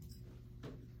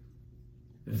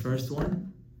 The first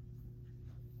one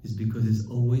is because there's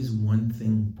always one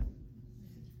thing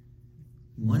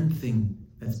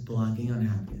that's blocking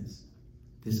unhappiness.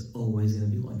 There's always going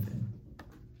to be one thing.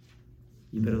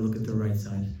 You better look at the right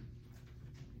side.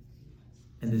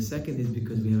 And the second is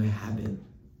because we have a habit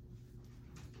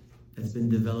that's been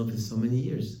developed for so many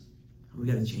years. We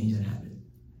got to change that habit.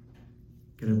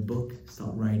 Get a book,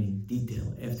 start writing,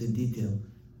 detail after detail.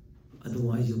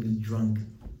 Otherwise you'll be drunk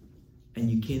and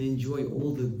you can't enjoy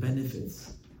all the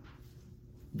benefits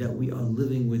that we are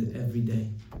living with every day.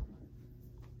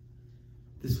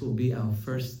 This will be our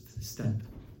first step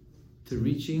to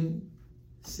reaching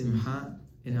Simha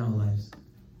in our lives.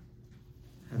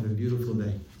 Have a beautiful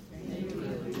day. Thank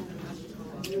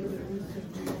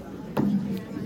you.